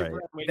 Don't hold your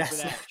breath waiting for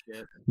that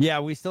shit. Yeah,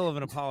 we still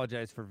haven't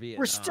apologized for Vietnam.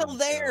 We're still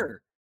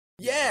there.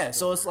 Yeah,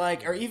 so it's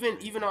like, or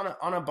even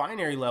on a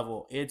binary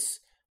level, it's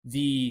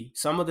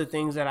some of the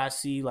things that I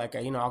see, like,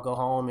 I'll go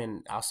home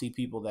and I'll see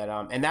people that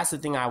and that's the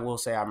thing I will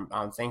say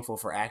I'm thankful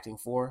for acting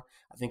for.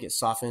 I think it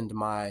softened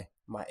my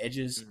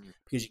edges,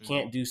 because you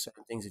can't do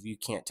certain things if you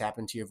can't tap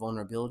into your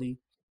vulnerability.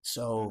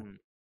 So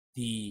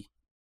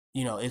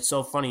it's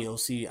so funny. I'll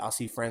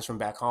see friends from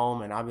back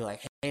home and I'll be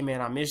like, hey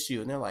man, I missed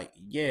you. And they're like,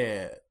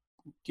 yeah,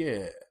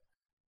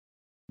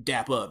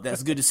 dap up.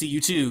 That's good to see you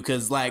too.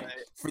 Cause like,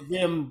 for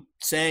them,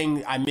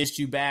 saying I missed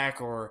you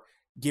back or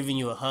giving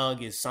you a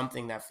hug is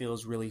something that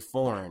feels really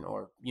foreign.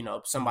 Or,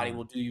 somebody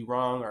will do you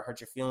wrong or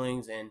hurt your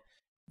feelings, and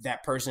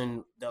that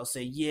person, they'll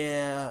say,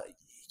 yeah,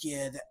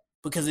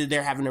 because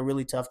they're having a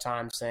really tough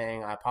time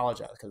saying I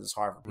apologize, because it's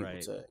hard for people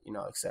Right. to,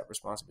 accept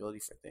responsibility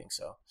for things.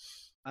 So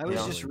I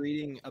was just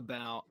reading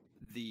about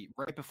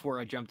right before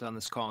I jumped on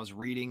this call, I was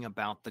reading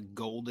about the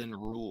Golden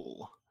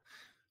Rule,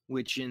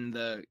 which in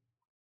the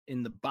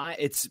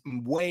it's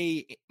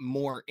way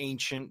more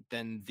ancient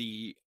than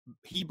the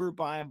Hebrew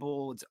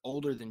Bible. It's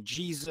older than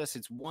Jesus.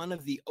 It's one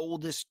of the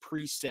oldest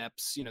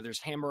precepts. There's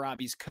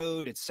Hammurabi's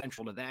Code. It's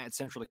central to that. It's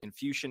central to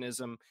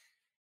Confucianism.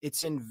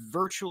 It's in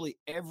virtually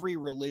every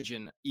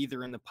religion,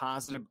 either in the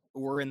positive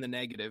or in the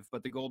negative.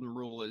 But the Golden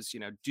Rule is,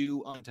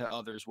 do unto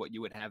others what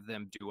you would have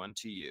them do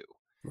unto you.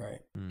 Right.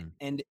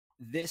 And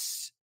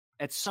this,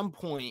 at some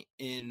point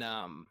in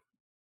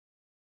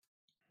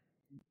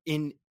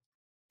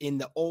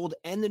the Old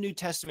and the New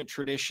Testament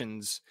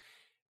traditions,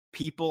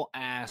 people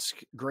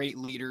ask great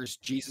leaders.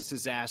 Jesus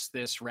has asked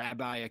this.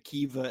 Rabbi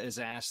Akiva has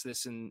asked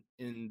this in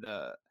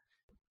the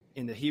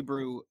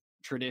Hebrew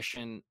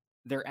tradition.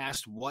 They're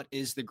asked, what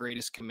is the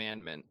greatest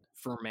commandment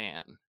for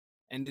man?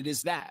 And it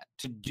is that,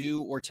 to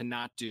do or to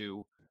not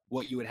do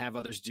what you would have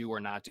others do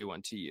or not do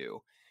unto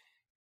you.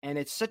 And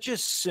it's such a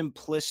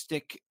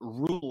simplistic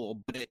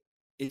rule, but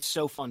it's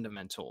so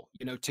fundamental,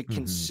 to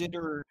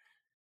consider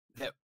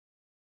that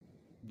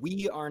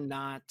we are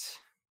not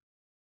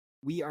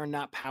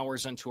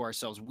powers unto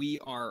ourselves. We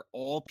are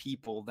all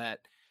people that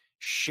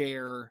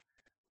share.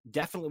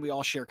 Definitely, we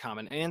all share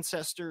common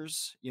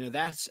ancestors.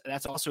 That's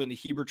also in the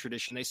Hebrew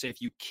tradition. They say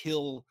if you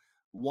kill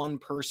one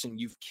person,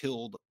 you've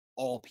killed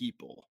all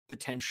people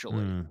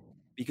potentially,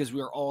 because we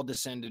are all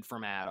descended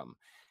from Adam.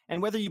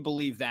 And whether you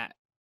believe that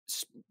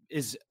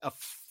is a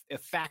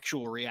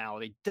factual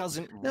reality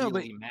doesn't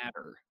really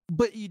matter.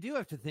 But you do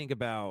have to think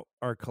about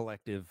our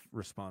collective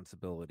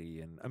responsibility.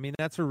 And I mean,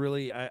 that's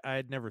I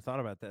had never thought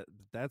about that.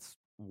 That's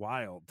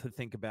wild to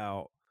think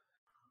about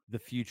the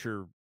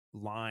future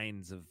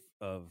lines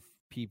of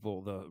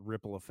people, the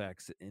ripple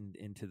effects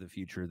into the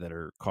future that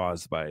are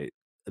caused by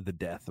the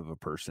death of a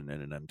person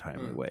in an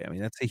untimely way. I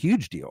mean, that's a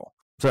huge deal.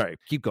 Sorry,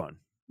 keep going.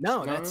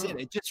 No, that's it.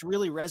 It just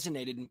really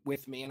resonated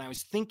with me. And I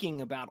was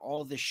thinking about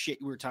all this shit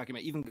we were talking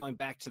about, even going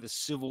back to the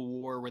Civil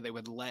War, where they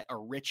would let a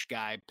rich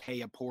guy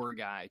pay a poor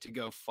guy to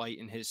go fight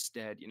in his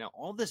stead.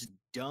 All this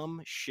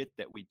dumb shit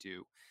that we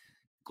do,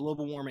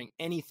 global warming,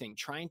 anything,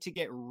 trying to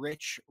get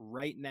rich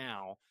right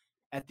now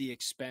at the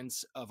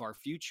expense of our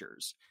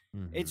futures.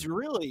 It's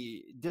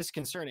really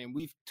disconcerting.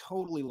 We've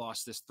totally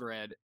lost this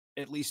thread,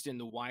 at least in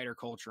the wider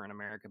culture in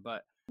America.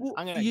 But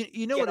I'm gonna,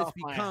 you know what it's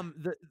become?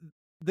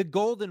 The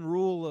golden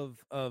rule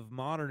of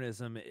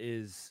modernism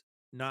is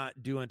not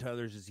do unto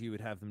others as you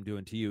would have them do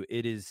unto you.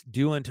 It is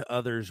do unto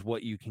others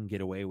what you can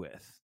get away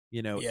with.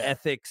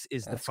 Ethics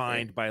is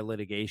defined by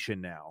litigation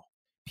now.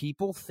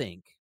 People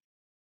think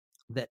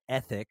that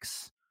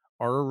ethics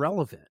are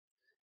irrelevant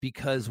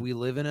because we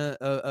live in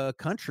a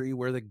country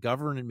where the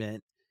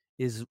government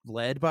is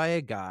led by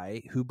a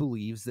guy who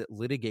believes that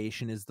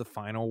litigation is the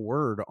final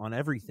word on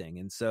everything.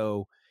 And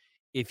so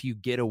if you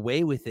get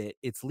away with it,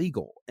 it's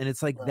legal. And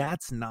it's like,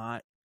 that's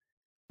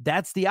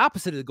the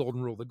opposite of the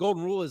golden rule. The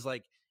golden rule is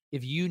like,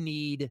 if you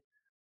need,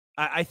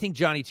 I think,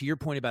 Johnny, to your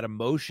point about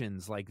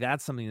emotions, like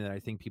that's something that I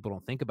think people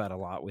don't think about a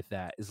lot with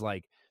that, is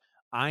like,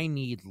 I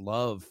need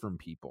love from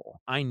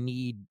people. I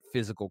need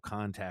physical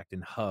contact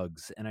and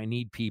hugs. And I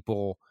need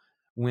people,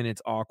 when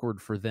it's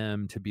awkward for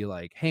them, to be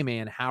like, hey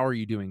man, how are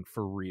you doing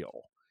for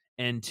real?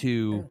 And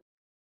to,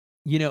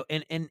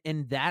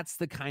 and that's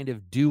the kind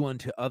of do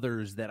unto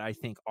others that I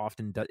think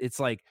often does. It's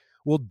like,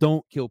 well,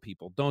 don't kill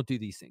people. Don't do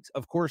these things.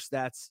 Of course,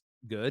 that's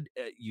good.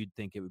 You'd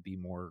think it would be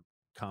more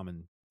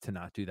common to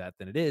not do that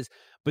than it is.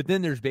 But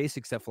then there's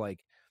basic stuff like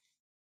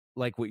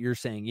what you're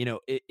saying,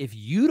 if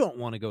you don't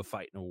want to go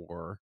fight in a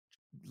war,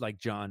 like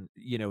John,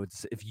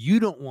 it's, if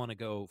you don't want to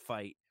go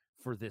fight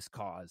for this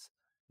cause,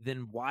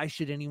 then why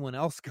should anyone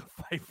else go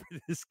fight for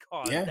this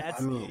cause?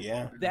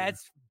 Yeah,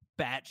 That's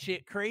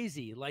batshit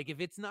crazy. Like, if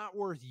it's not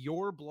worth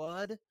your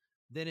blood,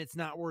 then it's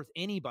not worth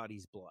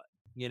anybody's blood,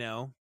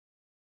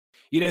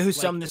 who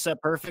summed this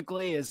up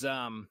perfectly is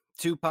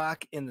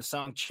Tupac in the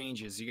song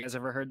Changes. You guys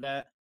ever heard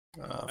that?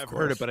 I've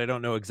heard it, but I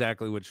don't know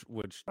exactly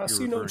which I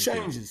see no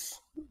changes.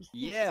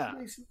 Yeah.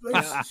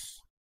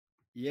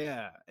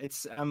 Yeah,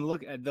 it's, I'm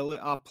looking at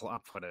I'll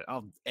put it,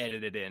 I'll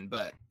edit it in,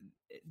 but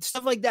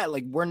stuff like that.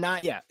 Like, we're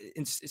not,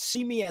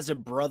 see me as a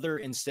brother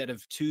instead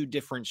of two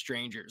different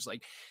strangers.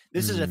 Like,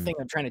 this is a thing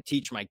I'm trying to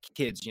teach my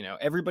kids,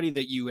 everybody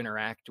that you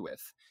interact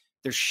with,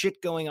 there's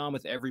shit going on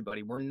with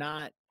everybody. We're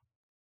not,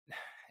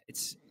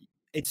 it's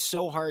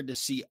so hard to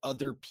see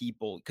other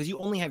people because you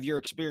only have your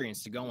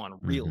experience to go on,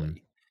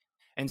 really.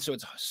 And so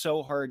it's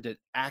so hard to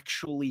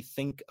actually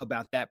think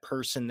about that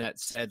person that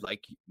said,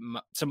 like,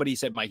 somebody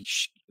said,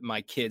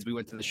 my kids, we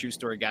went to the shoe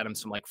store, got them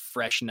some like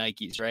fresh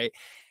Nikes, right?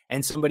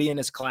 And somebody in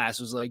his class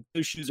was like,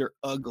 those shoes are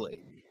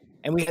ugly.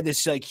 And we had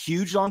this like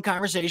huge long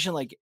conversation.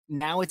 Like,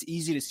 now it's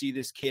easy to see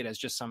this kid as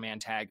just some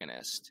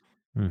antagonist,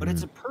 but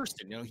it's a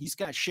person, he's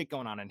got shit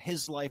going on in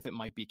his life. It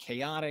might be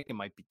chaotic. It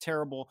might be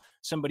terrible.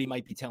 Somebody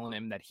might be telling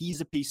him that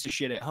he's a piece of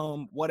shit at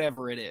home,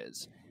 whatever it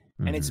is.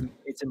 And it's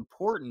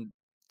important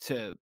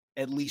to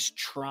at least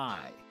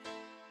try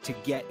to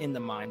get in the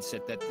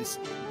mindset that this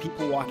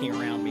people walking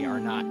around me are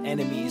not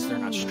enemies, they're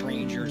not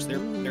strangers, they're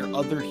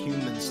other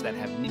humans that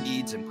have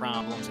needs and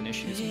problems and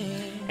issues.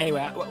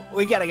 Anyway,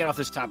 we got to get off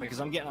this topic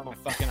because I'm getting on my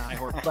fucking high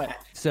horse. But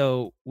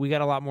so we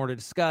got a lot more to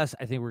discuss.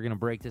 I think we're going to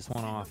break this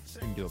one off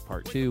and do a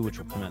part 2, which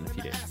will come out in a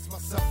few days.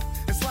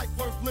 It's like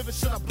worth living,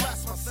 should I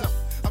blast myself?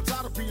 I'm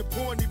tired of being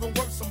poor and even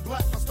worse, I'm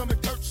black. My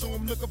stomach hurts, so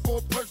I'm looking for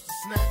a purse to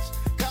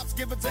snatch. Cops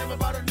give a damn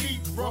about a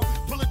Negro.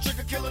 Pull a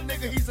trigger, kill a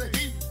nigga, he's a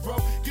hero.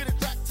 Get it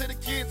back to the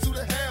kids who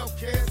the hell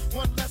cares.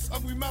 One less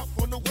hungry mouth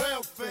on the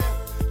welfare.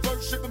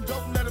 First ship them,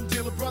 don't let them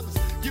deal with brothers.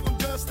 Give them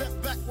guns, step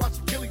back, watch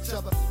them kill each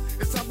other.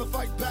 It's time to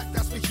fight back,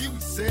 that's what Huey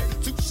said.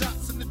 2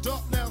 shots in the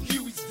dark, now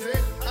Huey's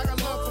dead. I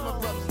got love for my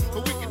brothers,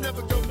 but we can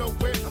never go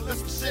nowhere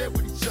unless we share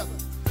with each other.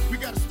 We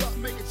gotta start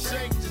making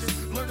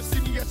changes. Learn to see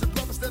me as a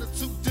brother instead of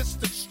 2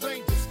 distant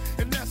strangers.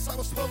 And that's how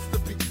it's supposed to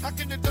be. How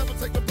can the devil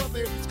take my brother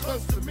if he's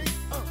close to me?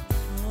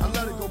 I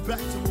let it go back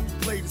to when we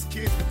played as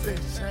kids, but then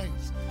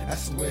changed.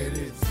 That's the way it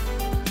is.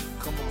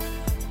 Come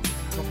on,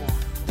 come on.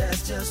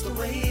 That's just the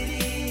way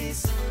it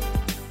is.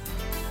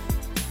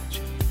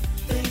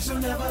 Things will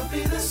never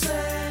be the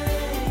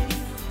same.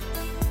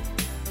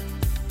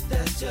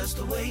 That's just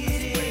the way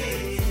it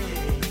is.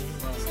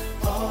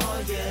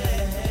 Oh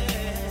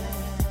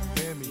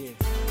yeah. Hear me.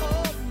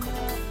 Oh,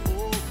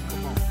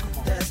 come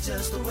on. That's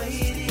just the way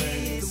it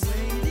is.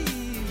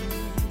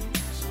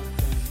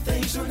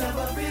 Things will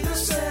never be the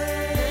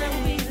same.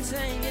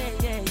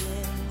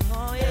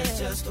 Oh yeah. That's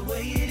just the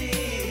way it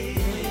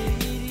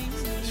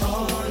is.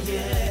 Oh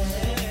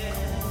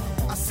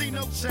yeah. I see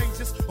no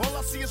changes. All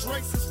I see is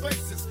racist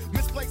faces.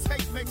 Misplaced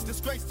hate makes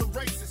disgrace to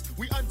races.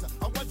 We under.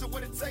 I wonder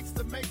what it takes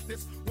to make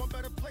this one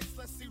better place.